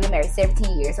 like they've been married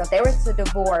 17 years, so if they were to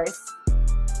divorce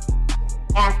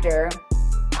after,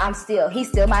 he's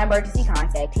still my emergency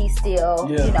contact. He's still,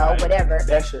 you know, whatever.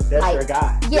 That's like, your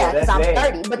guy. Yeah, because I'm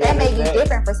 30. But that may be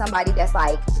different for somebody that's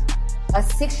like a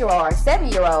 6-year-old or a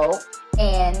 7-year-old,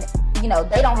 and, you know,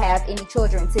 they don't have any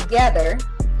children together.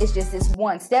 It's just this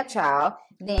one stepchild.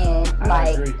 Then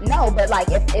like no, but like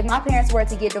if my parents were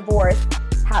to get divorced,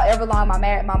 however long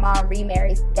my mom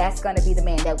remarries, that's gonna be the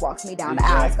man that walks me down the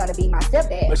aisle. It's gonna be my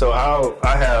stepdad. So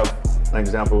I have an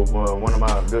example. One of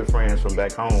my good friends from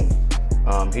back home,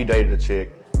 he dated a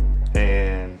chick,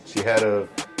 and she had a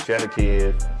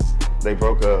kid. They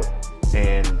broke up,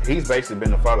 and he's basically been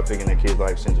the father figure in that kid's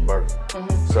life since birth.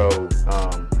 So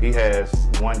he has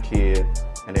one kid.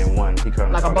 And then he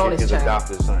comes like a bonus his child.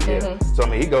 adopted son. So I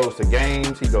mean, he goes to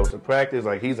games, he goes to practice.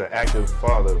 Like he's an active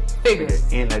father figure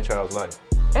in that child's life.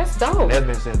 That's dope. And that's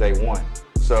been since day one.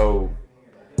 So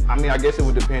I mean, I guess it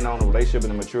would depend on the relationship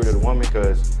and the maturity of the woman,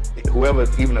 because whoever,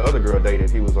 even the other girl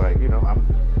dated, he was like, you know,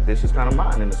 this is kind of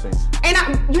mine in a sense. And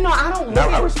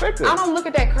I respect it. I don't look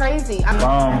at that crazy.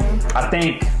 I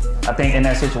think in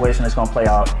that situation, it's gonna play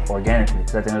out organically.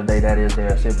 Because at the end of the day, that is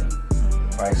their sibling.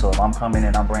 Right, so if I'm coming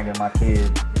and I'm bringing my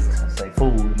kid, say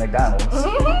food, McDonald's.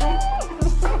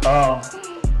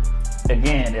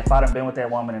 Again, if I'd have been with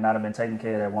that woman and I'd have been taking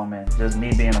care of that woman, just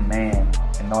me being a man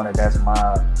and knowing that that's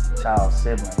my child's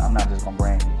sibling, I'm not just gonna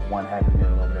bring one Happy Meal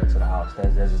over there to the house.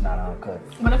 That's just not how it cut.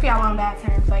 But if y'all on bad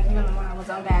terms, like you and the mom was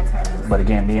on bad terms. But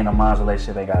again, me and the mom's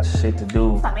relationship ain't got shit to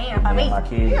do with me and my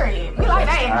kids. Period. We like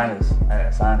that.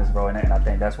 That's honest, bro. And I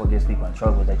think that's what gets people in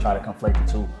trouble. They try to conflate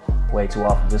the two way too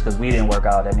often. Just because we didn't work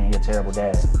out, that means you're a terrible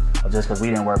dad. Or just because we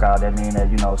didn't work out, that means that,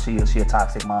 you know, she a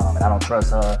toxic mom and I don't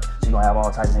trust her. She gonna have all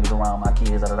types of niggas around my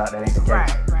kids. That ain't the case.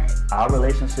 Right. Our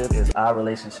relationship is our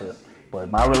relationship. But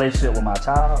my relationship with my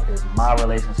child is my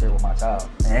relationship with my child.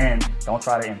 And don't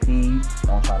try to impede,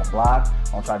 don't try to block,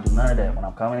 don't try to do none of that. When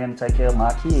I'm coming in to take care of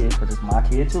my kid, because it's my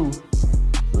kid too,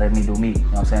 let me do me. You know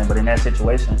what I'm saying? But in that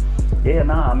situation,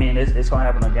 I mean, it's gonna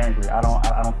happen organically. I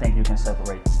don't think you can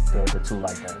separate the two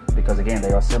like that, because again,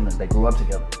 they are siblings. They grew up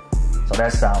together. So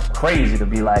that sounds crazy to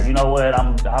be like, you know what?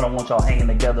 I don't want y'all hanging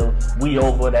together. We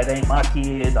over. That ain't my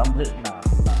kid. I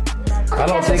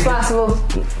don't think it's possible.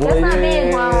 That's not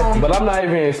being wrong. But I'm not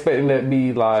even expecting that to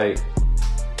be like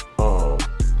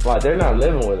they're not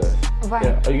living with us. Right.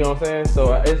 Yeah, you know what I'm saying?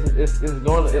 So it's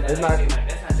going. It's not.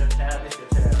 That's not your child. It's your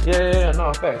child. Yeah, no,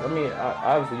 in fact. I mean,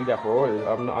 obviously you got priorities.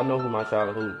 I know who my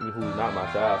child and who's not my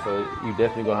child. So you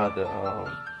definitely gonna have to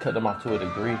cut them off to a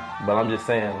degree. But I'm just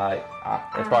saying, like,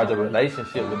 as far as the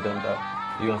relationship with them, though,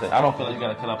 you know what I'm saying? I don't feel like you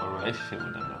gotta cut off a relationship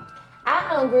with them, though. I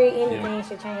don't agree anything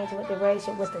should change with the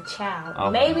relationship with the child.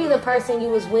 Okay. Maybe the person you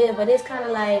was with, but it's kind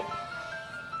of like,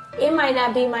 it might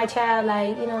not be my child, like,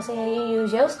 you know what I'm saying, you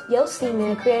use your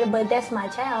semen to create it, but that's my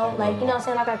child. Like, you know what I'm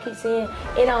saying, like I keep saying,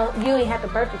 you ain't have to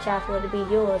birth the child for it to be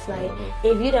yours. Like,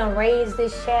 if you done raise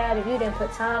this child, if you done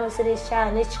put time into this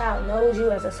child, and this child knows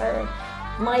you as a certain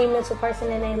monumental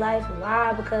person in their life,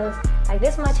 why? Because, like,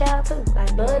 this is my child too.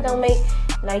 Like, blood don't make,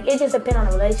 like, it just depends on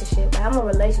the relationship. Like, I'm a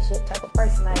relationship type of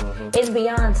person. Like, it's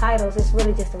beyond titles. It's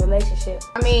really just a relationship.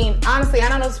 I mean, honestly, I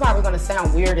know this is probably going to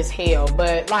sound weird as hell,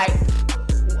 but, like,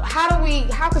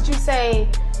 how could you say,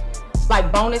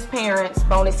 like, bonus parents,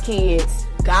 bonus kids,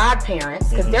 godparents,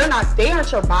 because they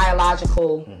aren't your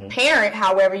biological parent.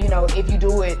 However, you know, if you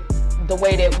do it the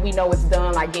way that we know it's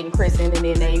done, like getting christened and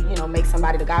then they, you know, make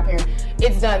somebody the godparent,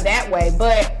 it's done that way.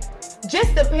 But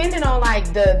just depending on,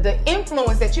 like, the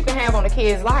influence that you can have on a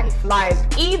kid's life. Like,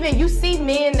 even you see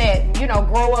men that, you know,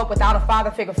 grow up without a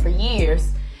father figure for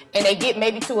years, and they get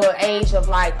maybe to an age of,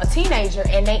 like, a teenager,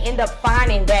 and they end up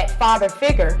finding that father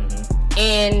figure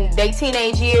in their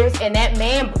teenage years, and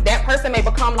that person may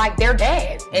become like their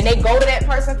dad, and they go to that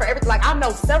person for everything. Like, I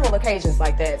know several occasions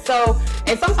like that. So,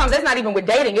 and sometimes that's not even with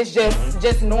dating, it's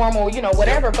just normal, you know,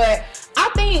 whatever. But I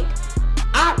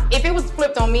if it was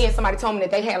flipped on me and somebody told me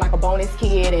that they had like a bonus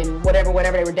kid and whatever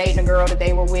they were dating a girl that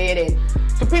they were with, and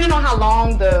depending on how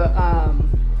long the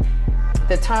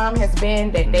term has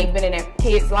been that they've been in that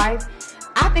kid's life,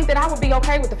 I think that I would be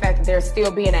okay with the fact that they're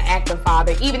still being an active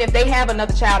father. Even if they have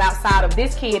another child outside of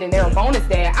this kid and they're a bonus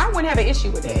dad, I wouldn't have an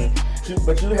issue with that.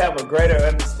 But you have a greater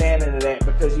understanding of that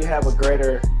because you have a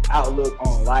greater outlook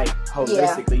on life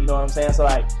holistically. You know what I'm saying? So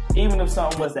like, even if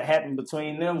something was to happen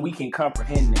between them, we can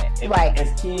comprehend that. Right.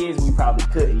 As kids, we probably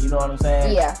couldn't. You know what I'm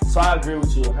saying? Yeah. So I agree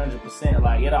with you 100%.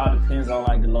 Like, it all depends on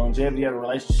like the longevity of the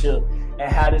relationship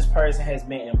and how this person has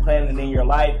been implanted in your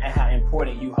life and how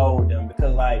important you hold them.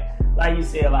 Because like you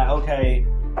said, like, okay,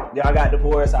 y'all got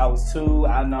divorced. I was 2.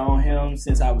 I known him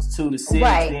since I was 2 to 6.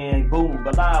 Right. Then boom.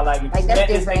 But nah, like if you met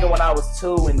this nigga when I was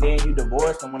 2 and then you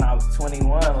divorced him when I was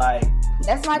 21, like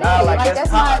that's my nah, dude. like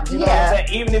that's not. You know what I'm saying?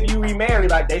 Even if you remarry,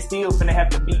 like they still finna have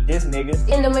to beat this nigga.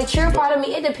 In the mature part of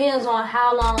me, it depends on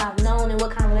how long I've known and what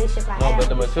kind of relationship I have. No, but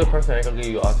the mature person ain't gonna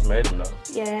give you an ultimatum though.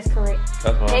 Yeah, that's correct.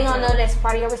 That's what they gonna know that's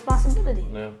part of your responsibility.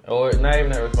 Yeah. Or not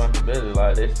even that responsibility.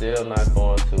 Like they still not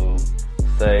going to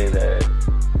say that.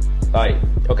 Like,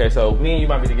 okay, so me and you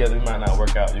might be together, we might not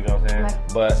work out, you know what I'm saying? Right.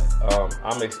 But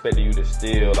I'm expecting you to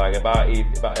still, like, if I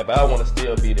want to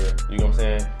still be there, you know what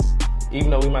I'm saying?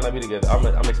 Even though we might not be together, I'm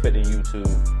expecting you to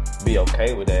be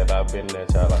okay with that if I've been in that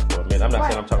child life for a minute. I'm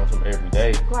not saying I'm talking to him every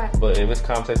day, but if it's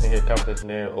conversation here, conversation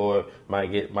there, or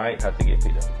might have to get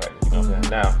picked up in practice, you know what I'm saying?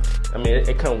 Now, I mean,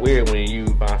 it come weird when you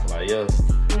find somebody else,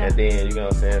 and then, you know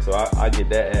what I'm saying? So I get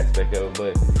that aspect of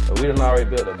it, but we done already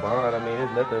built a bond. I mean,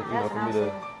 it's nothing, you know, for me to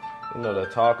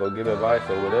talk or give advice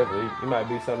or whatever. It might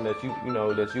be something that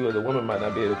that you as a woman might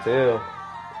not be able to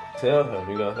tell him,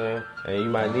 you know what I'm saying? And you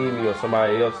might need me or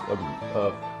somebody else,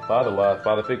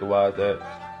 father figure-wise, that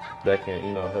can,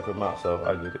 you know, help him out. So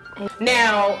I get it.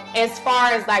 Now, as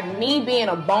far as like me being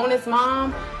a bonus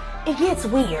mom, it gets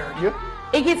weird. Yeah.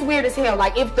 It gets weird as hell.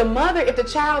 Like if the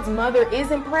child's mother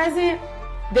isn't present,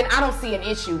 then I don't see an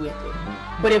issue with it.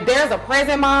 But if there's a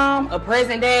present mom, a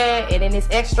present dad, and then this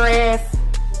extra ass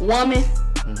woman.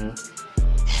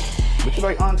 But you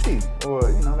like auntie, or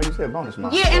you know, like you said, bonus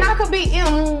mom. Yeah, and I could be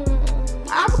auntie,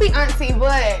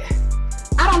 but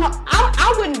I don't know.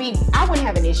 I wouldn't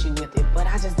have an issue with it, but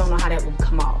I just don't know how that would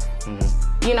come off.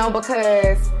 You know,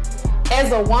 because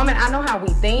as a woman, I know how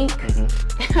we think.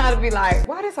 I'd be like,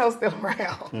 why this hoe still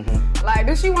around? Like,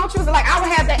 does she want you? Like, I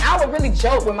would really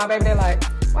joke with my baby. They're like,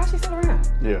 why is she still around?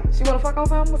 Yeah. She wanna fuck on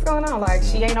something? What's going on? Like,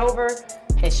 she ain't over.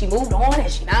 Has she moved on?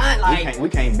 Has she not? Like, we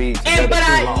can't be together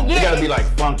too long. It gotta be like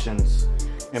functions.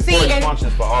 Important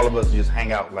functions for all of us to just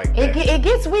hang out like that. It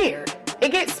gets weird.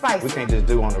 It gets spicy. We can't just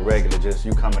do on the regular, just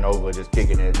you coming over, just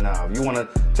kicking it. No, if you want to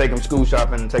take them school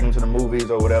shopping, take them to the movies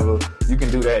or whatever, you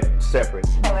can do that separate.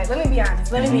 Anyway, let me be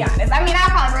honest. I mean, I'll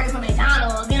probably bring some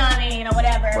McDonald's, you know what I mean, or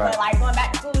whatever. Right. But like going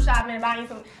back to school shopping and buying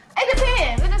some, it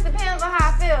depends. It just depends on how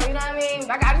I feel, you know what I mean?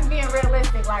 Like, I just being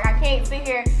realistic. Like, I can't sit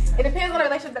here. It depends on the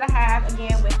relationship that I have,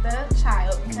 again, with the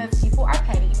child, because people are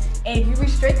petty. And if you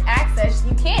restrict access,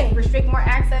 you can restrict more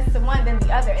access to one than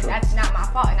the other, and that's not my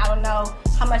fault. And I don't know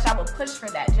how much I would push for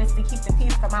that just to keep the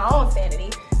peace for my own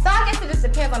sanity. So I guess it just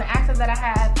depends on the access that I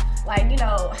have, like, you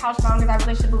know, how strong is our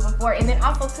relationship moving forward, and then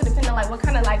also too depending on like what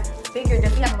kind of like figure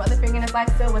does he have a mother figure in his life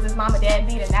still? Was his mom and dad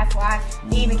beat, and that's why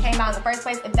he even came out in the first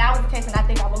place? If that was the case, then I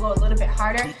think I would go a little bit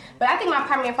harder. But I think my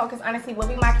primary focus, honestly, would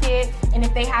be my kid, and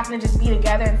if they happen to just be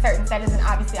together in certain settings, then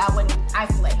obviously I wouldn't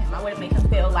isolate him. I wouldn't make him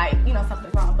feel like, you know,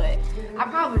 something's wrong. But I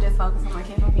probably would just focus on my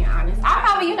kid, if I'm being honest. I'll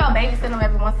probably, you know, babysit them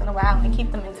every once in a while and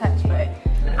keep them in touch, but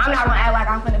I'm not gonna act like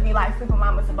I'm gonna be like super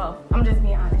mama to both. I'm just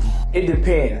being honest. It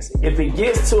depends. If it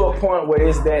gets to a point where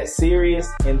it's that serious,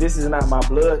 and this is not my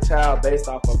blood child based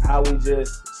off of how we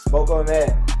just spoke on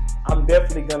that, I'm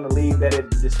definitely gonna leave that at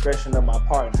the discretion of my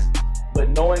partner. But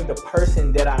knowing the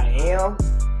person that I am,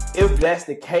 if that's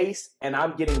the case, and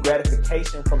I'm getting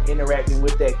gratification from interacting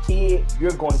with that kid,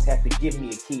 you're going to have to give me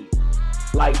a kid.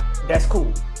 Like, that's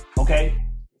cool, okay?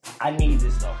 I need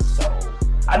this though, so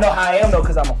I know how I am though,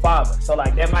 because I'm a father. So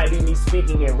like, that might be me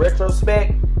speaking in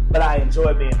retrospect, but I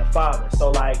enjoy being a father.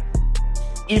 So like,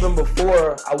 even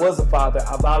before I was a father,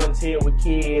 I volunteered with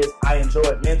kids. I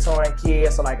enjoyed mentoring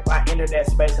kids. So like, if I enter that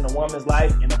space in a woman's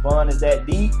life and the bond is that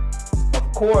deep,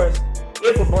 of course,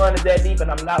 if a bond is that deep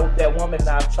and I'm not with that woman and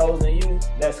I've chosen you,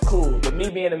 that's cool. But me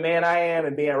being the man I am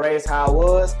and being raised how I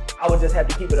was, I would just have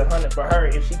to keep it 100 for her.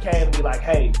 If she came to me like,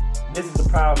 hey, this is the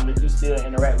problem that you still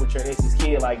interact with your ex's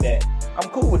kid like that, I'm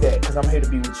cool with that because I'm here to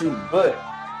be with you. But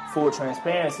full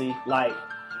transparency, like,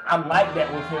 I'm like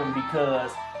that with him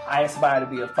because I aspire to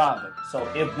be a father. So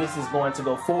if this is going to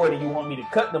go forward and you want me to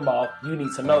cut them off, you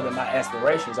need to know that my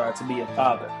aspirations are to be a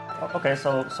father. Okay,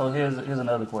 so here's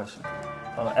another question.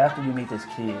 After you meet this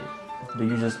kid, do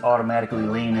you just automatically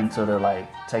lean into the like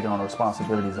taking on the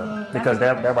responsibilities of it? Because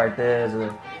that right there is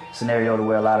a scenario to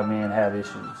where a lot of men have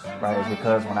issues, right? It's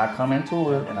because when I come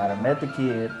into it and I done met the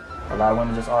kid, a lot of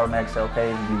women just automatically say, okay,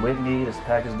 you with me, this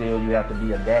package deal, you have to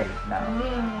be a daddy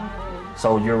now.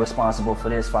 So you're responsible for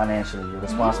this financially, you're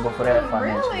responsible for that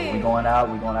financially. Really? We're going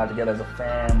out together as a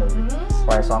family,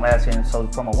 right? So I'm asking, so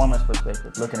from a woman's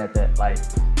perspective, looking at that, like,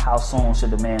 how soon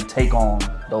should the man take on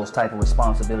those type of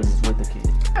responsibilities with the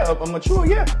kid? Yeah, I'm mature,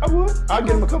 yeah, I would. I'd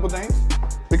get him a couple things.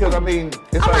 Because, I mean,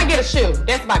 it's I might get a shoe,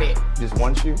 that's about it. Just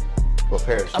one shoe? Or a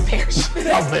pair of shoes? A pair of shoes.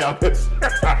 A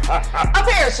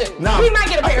pair of shoes. No, he might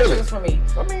get a pair of shoes for me.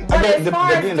 I mean, again,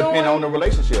 depending on the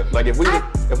relationship. Like, if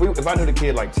I knew the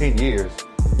kid like 10 years,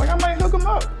 like, I might hook him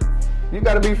up. You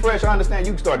gotta be fresh. I understand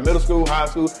you can start middle school, high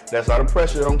school. That's all the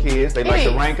pressure on kids. They like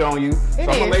to rank on you. So I'm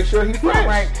gonna make sure he's fresh.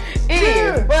 Right. It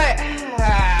is, but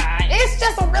it's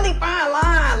just a really fine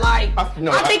line. Like, I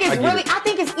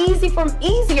think it's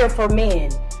easier for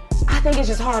men. I think it's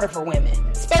just harder for women,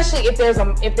 especially if there's a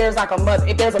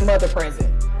mother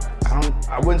present.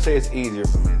 I wouldn't say it's easier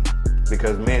for men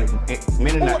because men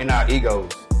in our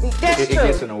egos, it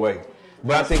gets in the way.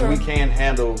 But I think we can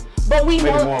handle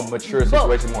more mature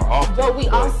situations more often. But we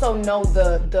also know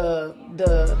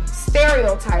the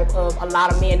stereotype of a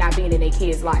lot of men not being in their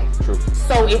kid's life. True.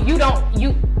 So if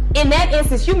in that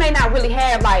instance, you may not really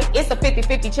have, like, it's a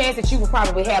 50-50 chance that you will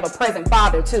probably have a present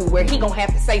father too, where he gonna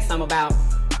have to say something about,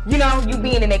 you know, you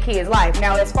being in their kid's life.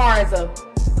 Now, as far as a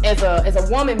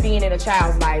woman being in a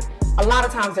child's life, a lot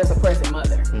of times there's a present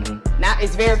mother. Now,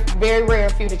 it's very, very rare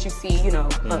few that you see,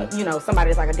 somebody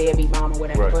that's like a deadbeat mom or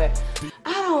whatever. Right. But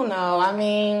I don't know. I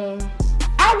mean,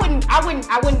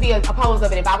 I wouldn't be opposed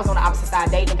of it if I was on the opposite side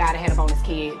dating a guy that had a bonus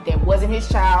kid that wasn't his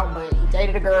child, but he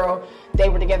dated a girl. They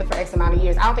were together for X amount of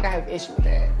years. I don't think I have an issue with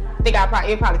that. I think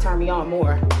it'd probably turn me on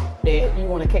more that you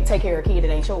want to take care of a kid that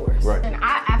ain't yours. Right. And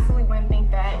I absolutely wouldn't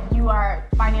think that you are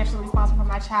financially responsible for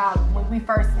my child when we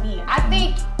first meet. I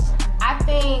think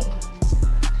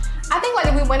like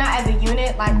if we went out as a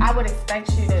unit, like I would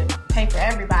expect you to pay for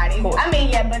everybody. I mean,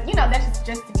 yeah, but that's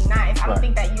just to be nice. I don't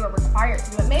think that you are required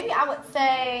to. But maybe I would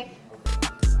say,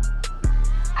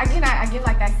 I get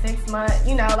like that 6 month,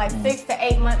 6 to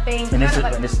 8 month thing. And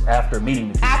this after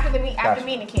meeting the kid. After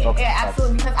meeting the kid. Okay. Yeah,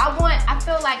 absolutely. Because I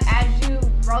feel like as you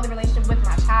grow the relationship with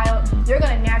my child, you're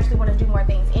gonna naturally want to do more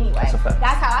things anyway.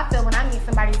 That's how I feel when I meet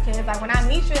somebody's kids. Like when I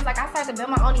meet you, it's like I start to build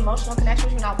my own emotional connection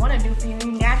with you and I want to do for you.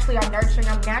 You naturally are nurturing.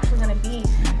 I'm naturally gonna be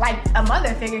like a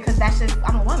mother figure because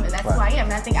I'm a woman. That's who I am.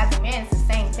 And I think as a man, it's the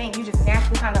same thing. You just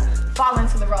naturally kind of fall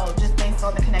into the role just based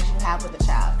on the connection you have with the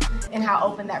child and how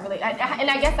open that and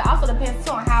I guess it also depends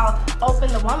too on how open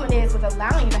the woman is with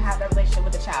allowing you to have that relationship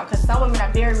with the child. Because some women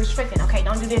are very restricting. Okay,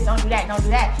 don't do this, don't do that, don't do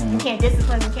that. You can't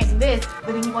discipline, you can't do this,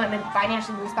 but then you want to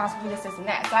financially be responsible for this and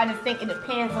that. So I just think it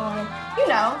depends on,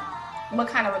 what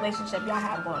kind of relationship y'all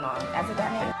have going on as a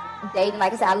dynamic. Dating,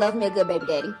 like I said, I love me a good baby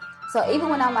daddy. So even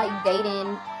when I'm like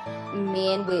dating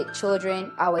men with children,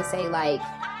 I always say like,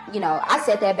 I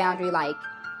set that boundary like,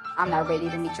 I'm not ready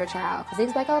to meet your child. Because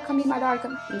he's like, oh, come meet my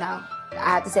daughter. No.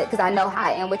 I have to say, because I know how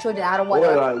I am with children. I don't want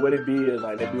to. Or like, what it be is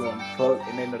like they be on fuck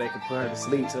and they know they can put her to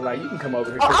sleep. So like, you can come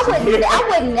over here. I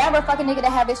would never fuck a nigga to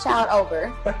have his child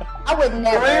over. I would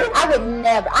never. I would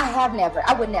never. I have never.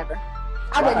 I would never.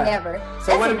 I would never.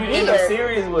 So what if you end up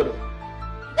serious with him?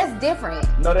 That's different.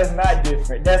 No, that's not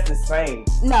different. That's the same.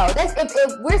 No, that's if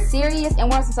we're serious and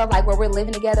we're on some stuff like where we're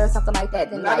living together or something like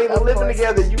that, then not even living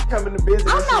together. You coming to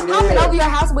business. I'm not coming over your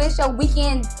house with your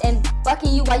weekend and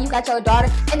fucking you while you got your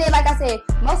daughter. And then, like I said,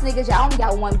 most niggas y'all only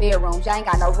got one bedroom. Y'all ain't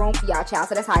got no room for y'all child,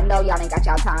 so that's how I know y'all ain't got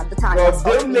y'all time. The time. Well,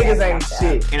 them niggas ain't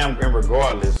shit. And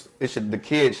regardless, the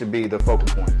kid should be the focal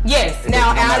point. Yes.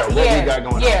 Now, no matter what we got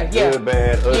going on, good,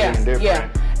 bad, ugly, and different. Yeah.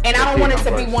 And I don't want it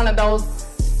to be one of those.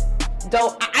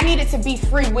 I need it to be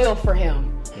free will for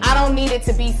him. I don't need it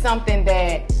to be something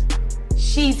that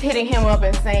she's hitting him up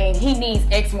and saying he needs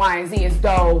X, Y, and Z as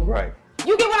though. Right.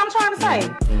 You get what I'm trying to say?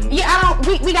 Yeah,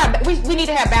 we need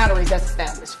to have boundaries that's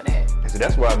established for that. So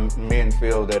that's why men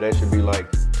feel that there should be like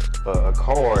a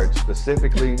card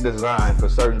specifically designed for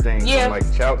certain things. Yeah. Like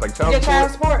child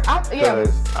support.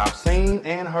 Because I've seen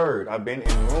and heard. I've been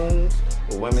in rooms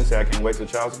where women say I can't wait till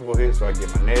child support hits so I can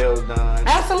get my nails done.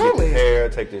 Absolutely. Get the hair,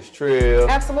 take this trip.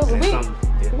 Absolutely.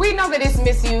 We know that it's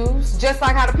misused, just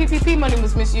like how the PPP money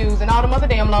was misused and all them other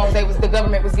damn loans the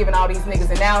government was giving all these niggas,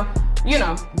 and now,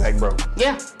 back broke.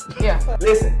 Yeah.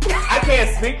 Listen, I can't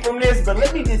speak from this, but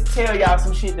let me just tell y'all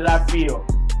some shit that I feel.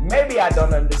 maybe I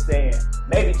don't understand.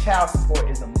 Maybe child support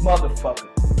is a motherfucker.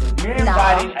 If you're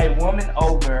inviting a woman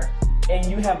over and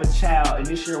you have a child and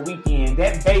it's your weekend,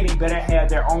 that baby better have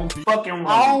their own fucking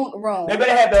room. They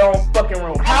better have their own fucking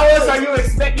room. How else are you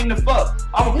expecting to fuck?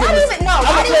 I'm gonna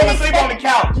sleep on the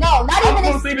couch. No, not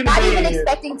even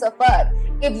expecting to fuck.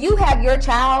 If you have your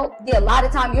child, a lot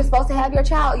of time you're supposed to have your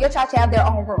child should have their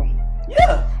own room.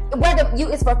 Yeah. Whether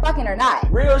it's for fucking or not.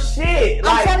 Real shit.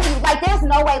 I'm telling you, like, there's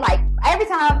no way, like, every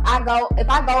time if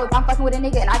I'm fucking with a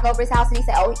nigga and I go over his house and he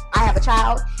say, oh, I have a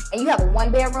child, and you have a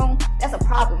 1-bedroom, that's a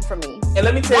problem for me. And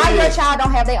let me tell you why your child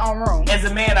don't have their own room. As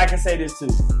a man, I can say this too.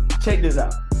 Check this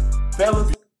out.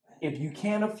 Fellas, if you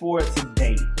can't afford to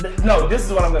date, no, this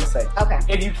is what I'm going to say. Okay.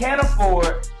 If you can't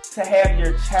afford to have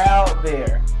your child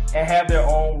there and have their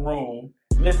own room,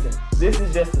 listen, this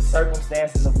is just the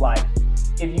circumstances of life.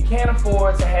 If you can't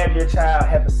afford to have your child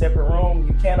have a separate room,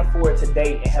 you can't afford to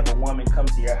date and have a woman come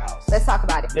to your house. Let's talk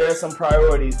about it. There are some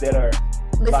priorities that are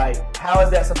like, how is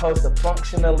that supposed to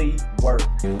functionally work?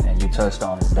 And you touched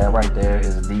on it. That right there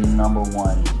is the number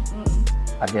one,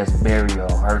 I guess, barrier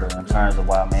or hurdle in terms of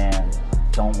why men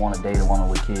don't want to date a woman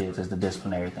with kids is the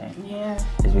disciplinary thing. Yeah.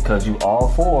 It's because you all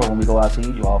for, when we go out to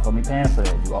eat, you all for me paying for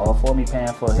it. You all for me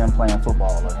paying for him playing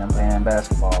football or him playing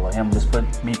basketball or him just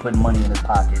putting money in his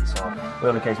pockets or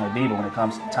whatever the case may be. But when it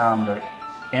comes time to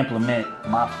implement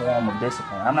my form of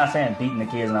discipline, I'm not saying beating the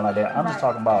kids and nothing like that. I'm just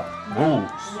talking about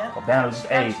rules or boundaries.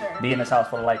 Hey, be in this house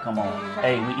before the light come on.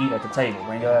 Hey, we eat at the table.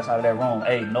 Bring your ass out of that room.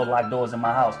 Hey, no locked doors in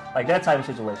my house. Like that type of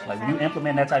situation. Like when you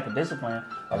implement that type of discipline,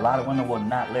 a lot of women will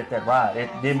not let that ride. It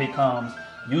then becomes,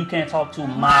 you can't talk to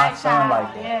my son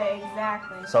like that. Yeah,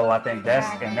 exactly. So I think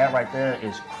and that right there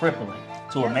is crippling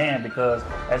to a man, because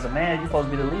as a man, you're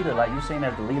supposed to be the leader. Like you're seen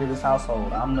as the leader of this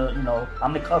household. I'm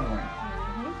the covering.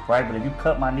 Right, but if you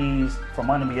cut my knees from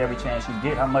under me every chance you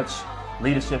get, how much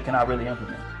leadership can I really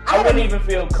implement? I wouldn't even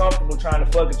feel comfortable trying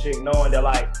to fuck a chick knowing that,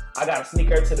 like, I gotta sneak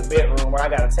her to the bedroom, or I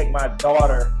gotta take my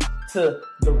daughter to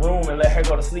the room and let her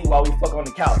go to sleep while we fuck on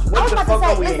the couch. What the fuck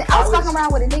are we in college? I was fucking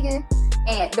around with a nigga,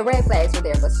 and the red flags were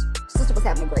there, but sister was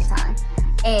having a great time.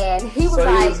 And he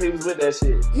was he was with that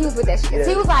shit. He was with that shit. Yeah. So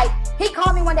he was like, he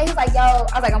called me one day. He was like, yo, I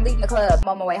was like, I'm leaving the club. I'm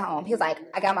on my way home. He was like,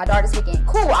 I got my daughter this weekend.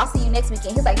 Cool, I'll see you next weekend.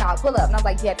 He was like, no, pull up. And I was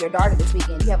like, you have your daughter this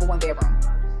weekend. You have a 1-bedroom.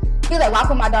 He was like, well, I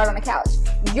put my daughter on the couch.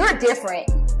 You're different.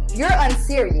 You're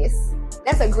unserious.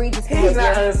 That's egregious behavior.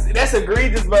 That's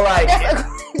egregious, but like,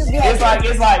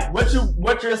 it's like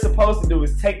what you're supposed to do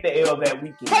is take the L that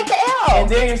weekend. Take the L. And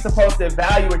then you're supposed to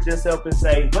evaluate yourself and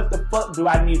say, what the fuck do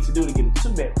I need to do to get a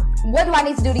 2-bedroom? What do I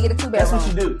need to do to get a 2-bedroom? That's what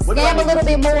you do. Scam a little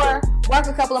bit more, work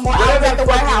a couple of more hours at the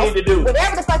warehouse. You need to do.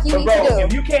 Whatever the fuck you need to do.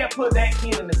 If you can't put that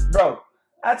kid in this, bro,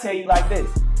 I tell you like this.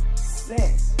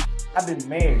 Since I've been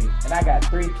married and I got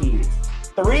 3 kids.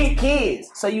 3 kids.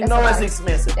 So you know it's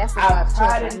expensive. I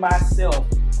prided myself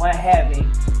on having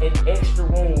an extra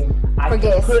room I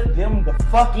can put them the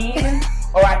fuck in,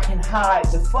 or I can hide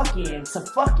the fuck in to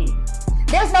fuck in.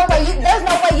 There's no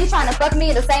way you trying to fuck me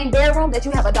in the same bedroom that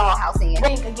you have a dollhouse in.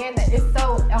 I think again that it's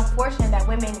so unfortunate that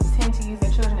women tend to use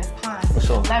their children as pawns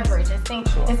to leverage and think,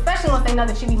 especially once they know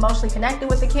that you're emotionally connected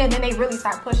with the kid, then they really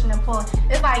start pushing and pulling.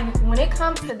 It's like when it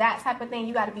comes to that type of thing,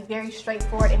 you got to be very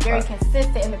straightforward and very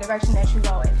consistent in the direction that you're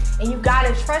going, and you got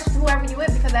to trust whoever you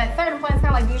with, because at a certain point it's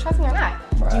kind of like, do you trust me or not?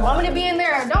 Do you want me to be in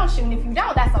there or don't you? And if you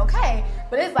don't, that's okay.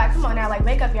 But it's like, come on now, like,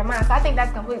 make up your mind. So I think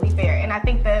that's completely fair, and I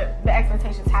think the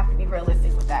expectations have to be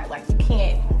realistic with that. Like, you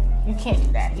can't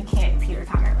do that. You can't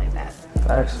teeter-totter like that.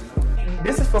 Thanks.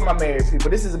 This is for my married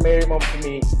people. This is a married moment for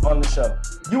me on the show.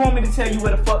 You want me to tell you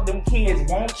where the fuck them kids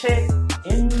won't check?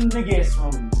 In the guest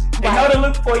room. They know to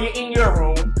look for you in your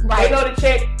room. Right. They know to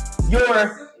check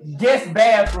your guest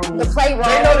bathroom. The playroom.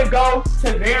 They know to go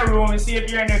to their room and see if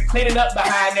you're in there cleaning up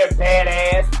behind their bad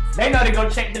ass. They know to go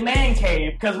check the man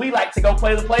cave, because we like to go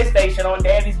play the PlayStation on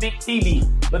daddy's big TV.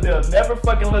 But they'll never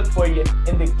fucking look for you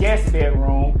in the guest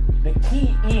bedroom. The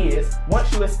key is,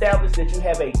 once you establish that you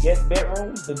have a guest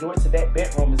bedroom, the door to that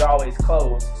bedroom is always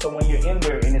closed. So when you're in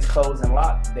there and it's closed and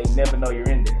locked, they never know you're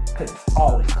in there, because it's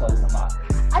always closed and locked.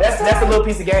 That's a little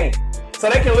piece of game. So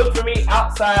they can look for me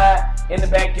outside, in the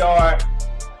backyard.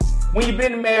 When you've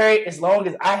been married, as long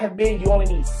as I have been, you only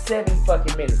need 7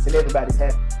 fucking minutes and everybody's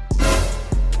happy.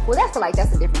 Well, that's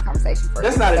a different conversation.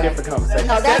 That's not a different conversation.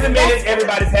 No, 7 minutes,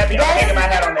 everybody's happy. I'm hanging my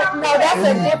hat on that. No, that's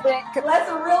a different. That's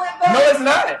a really. No, it's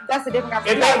not. That's a different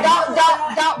conversation. Don't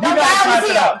die on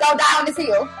this hill. Don't die on this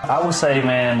hill. I would say,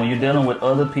 man, when you're dealing with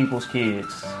other people's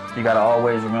kids, you gotta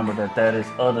always remember that is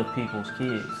other people's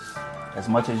kids. As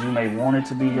much as you may want it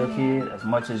to be your kid, as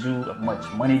much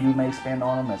money you may spend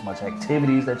on them, as much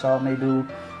activities that y'all may do,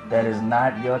 that is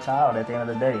not your child at the end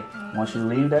of the day. Once you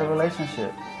leave that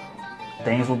relationship,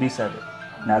 things will be severed.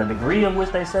 Now, the degree of which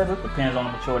they severed depends on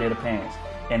the maturity of the parents.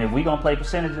 And if we're going to play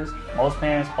percentages, most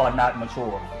parents are not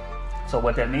mature. So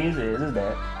what that means is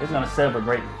that it's going to sever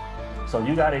greatly. So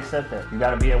you got to accept that. You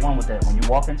got to be at one with that. When you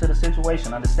walk into the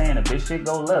situation, understand if this shit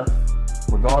go left,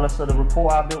 regardless of the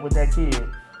rapport I built with that kid,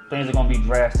 things are going to be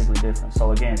drastically different.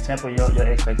 So again, temper your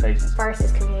expectations. First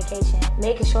is communication.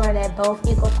 Making sure that both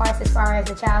equal parts as far as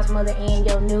the child's mother and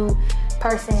your new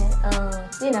person,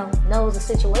 knows the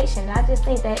situation. I just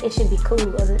think that it should be cool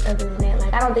other than that.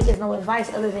 Like, I don't think there's no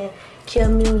advice other than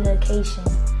communication.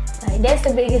 Like, that's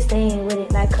the biggest thing with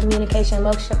it, like communication,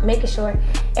 making sure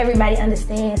everybody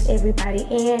understands everybody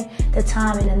and the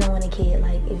timing of knowing a kid.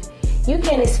 Like, if you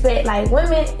can't expect, like,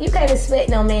 women, you can't expect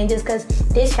no man just because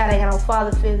this child ain't got no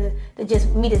father figure to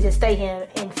just stay here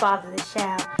and father this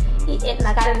child.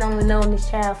 Like, I didn't only know this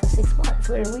child for 6 months.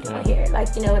 What are we doing here?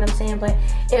 Like, you know what I'm saying? But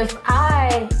if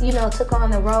I, took on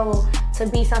the role to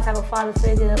be some type of father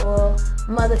figure or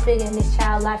mother figure in this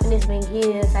child's life, and it's been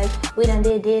years, like, we done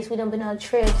did this, we done been on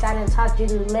trips, I done taught you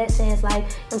the lessons, like,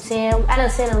 you know what I'm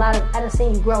saying? I done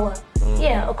seen you grow up.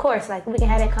 Yeah, of course, like, we can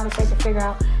have that conversation, figure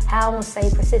out how I'm gonna stay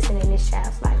persistent in this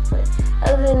child's life. But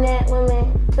other than that,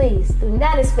 women, please do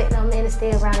not expect no man to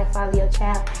stay around and father your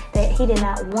child that he did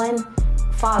not one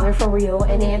father for real,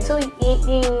 and then two, you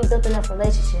ain't built enough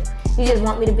relationship. You just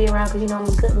want me to be around because I'm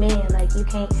a good man. Like, you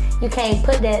can't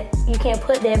put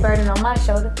that burden on my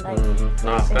shoulder. Like,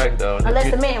 fact though.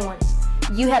 Unless the man wants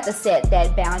it. You have to set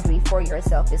that boundary for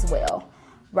yourself as well,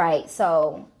 right?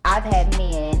 So I've had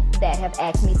men that have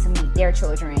asked me to meet their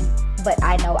children, but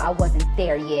I know I wasn't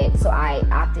there yet, so I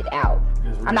opted out.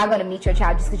 I'm not going to meet your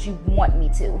child just because you want me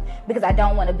to, because I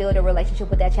don't want to build a relationship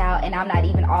with that child, and I'm not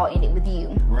even all in it with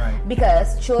you. Right.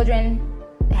 Because children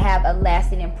have a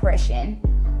lasting impression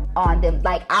on them.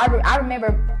 Like, I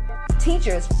remember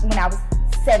teachers when I was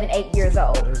 7, 8 years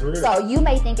old. So you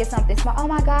may think it's something small. Oh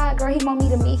my God, girl, he want me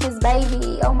to meet his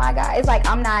baby. Oh my God. It's like,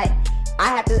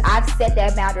 I've set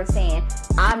that boundary of saying,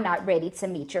 I'm not ready to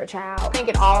meet your child. I think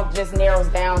it all just narrows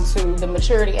down to the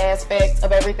maturity aspect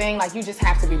of everything. Like, you just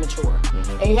have to be mature.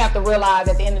 And you have to realize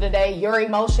at the end of the day, your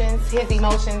emotions, his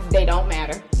emotions, they don't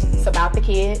matter. It's about the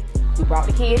kid. We brought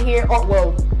the kid here,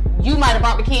 you might have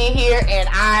brought the kid here and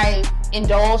I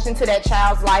indulged into that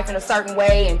child's life in a certain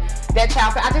way, and that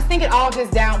child, I just think it all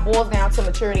just boils down to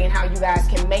maturity and how you guys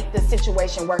can make the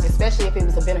situation work, especially if it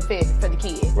was a benefit for the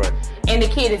kid. Right. And the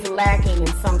kid is lacking in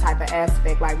some type of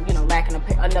aspect, like, lacking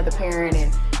another parent,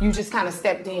 and you just kind of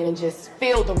stepped in and just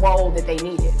filled the role that they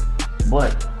needed.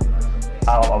 But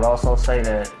I would also say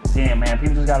that, again, man,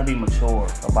 people just got to be mature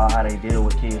about how they deal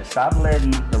with kids. Stop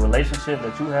letting the relationship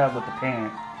that you have with the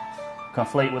parent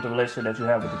conflate with the relationship that you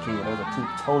have with the kid. Those are two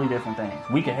totally different things.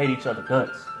 We can hate each other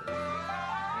guts,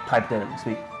 hypothetically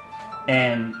speaking.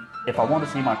 And if I want to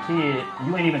see my kid,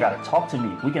 you ain't even got to talk to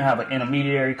me. We can have an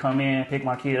intermediary come in, pick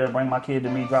my kid up, bring my kid to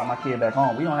me, drop my kid back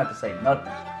home. We don't have to say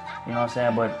nothing. You know what I'm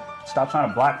saying? But stop trying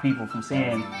to block people from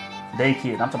seeing their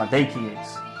kids. I'm talking about their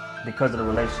kids because of the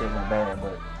relationship went bad.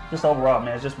 But just overall,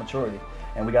 man, it's just maturity.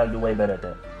 And we got to do way better at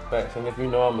that. Facts. And if you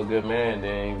know I'm a good man,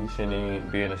 then you shouldn't even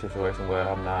be in a situation where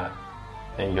I'm not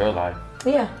in your life.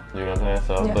 Yeah. You know what I'm saying?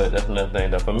 So, but that's another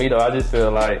thing though. For me though, I just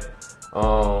feel like,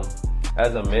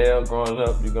 as a male growing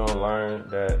up, you're gonna learn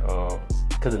that,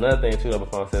 cause another thing too,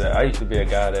 before I said that, I used to be a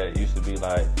guy that used to be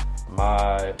like,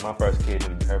 my first kid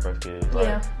would be her first kid.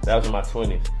 Like, that was in my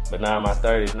 20s. But now in my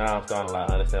 30s, now I'm starting to like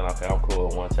understand, okay, I'm cool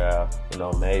with one child,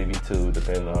 maybe two,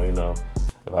 depending on,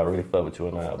 if I really fuck with you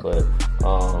or not.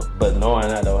 But knowing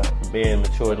that though, being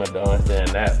mature enough to understand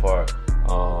that part,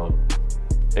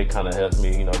 it kind of helps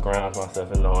me, ground myself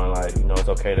and knowing like, it's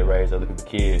okay to raise other people's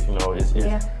kids.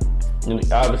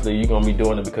 Obviously you're gonna be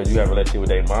doing it because you have a relationship with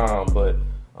their mom, but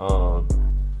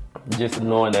just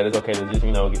knowing that it's okay to just,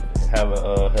 have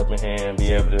a helping hand,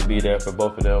 be able to be there for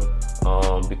both of them.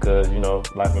 Because,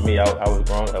 like for me, I was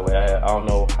growing that way. I don't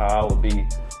know how I would be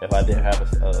if I didn't have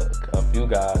a few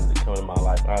guys that come in my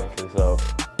life, honestly.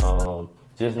 So,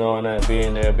 just knowing that,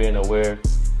 being there, being aware,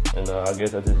 and I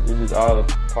guess it's just all a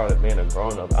part of being a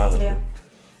grown-up, honestly. Yeah.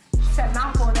 Said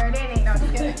mouthful there, didn't he? No,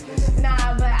 just kidding.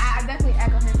 Nah, but I definitely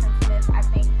echo his sentiments. I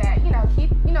think that,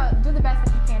 do the best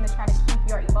that you can to try to keep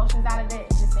your emotions out of it.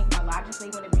 Just think logically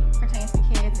when it pertains to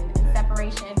kids and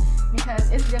separation, because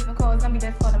it's difficult. It's going to be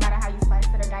difficult no matter how you slice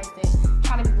it or dice it.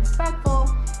 Try to be respectful,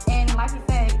 and like you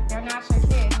said, they're not your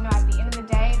kids. At the end of the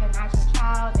day, they're not your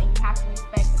child, and you have to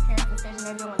respect the parents' decision.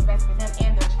 They're doing what's best for them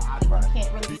and their child. You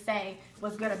can't really say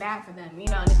what's good or bad for them, you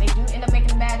know. And if they do end up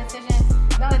making a bad decision,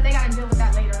 know that they gotta deal with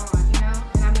that later on, you know.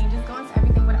 And I mean, just go into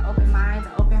everything with an open mind,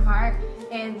 an open heart,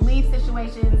 and leave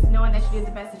situations knowing that you did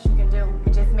the best that you can do,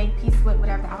 and just make peace with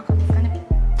whatever the outcome is gonna be.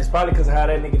 It's probably because of how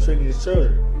that nigga treated his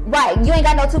children. Right, you ain't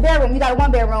got no 2-bedroom, you got a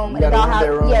 1-bedroom. You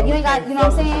ain't got, you know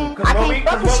what I'm saying? I can't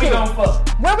fuck with shit.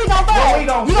 Where we gonna fuck? You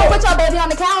gonna put your baby on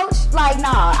the couch? Like,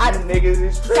 nah. Niggas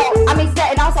is tricky. So, I mean,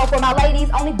 and also for my ladies,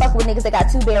 only fuck with niggas that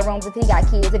got 2 bedrooms if he got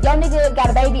kids. If your nigga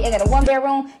got a baby and got a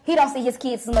 1-bedroom, he don't see his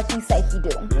kids as much as he say he do.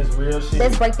 That's real shit.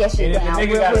 Let's break that shit down. If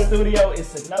the nigga got a studio,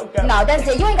 it's a no-go. No, that's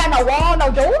it. You ain't got no wall,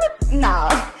 no door?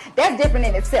 Nah, that's different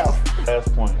in itself.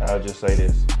 Last point, I'll just say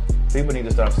this. People need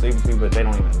to stop sleeping with people that they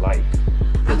don't even like.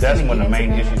 Because that's one of the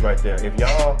main issues right there. If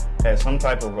y'all had some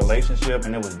type of relationship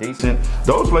and it was decent,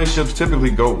 those relationships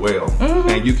typically go well.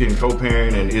 And you can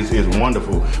co-parent and it's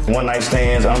wonderful. One night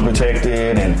stands,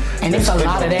 unprotected, and it's a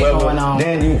lot of that going on.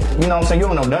 Then you know what I'm saying, you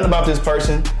don't know nothing about this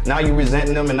person. Now you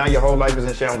resenting them and now your whole life is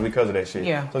in shambles because of that shit.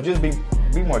 Yeah. So just be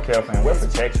more careful and wear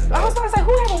protection, dog. I was about to say,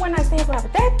 who have a one night stand forever?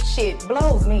 That shit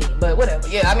blows me. But whatever.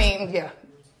 Yeah, I mean, yeah.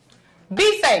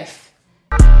 Be safe.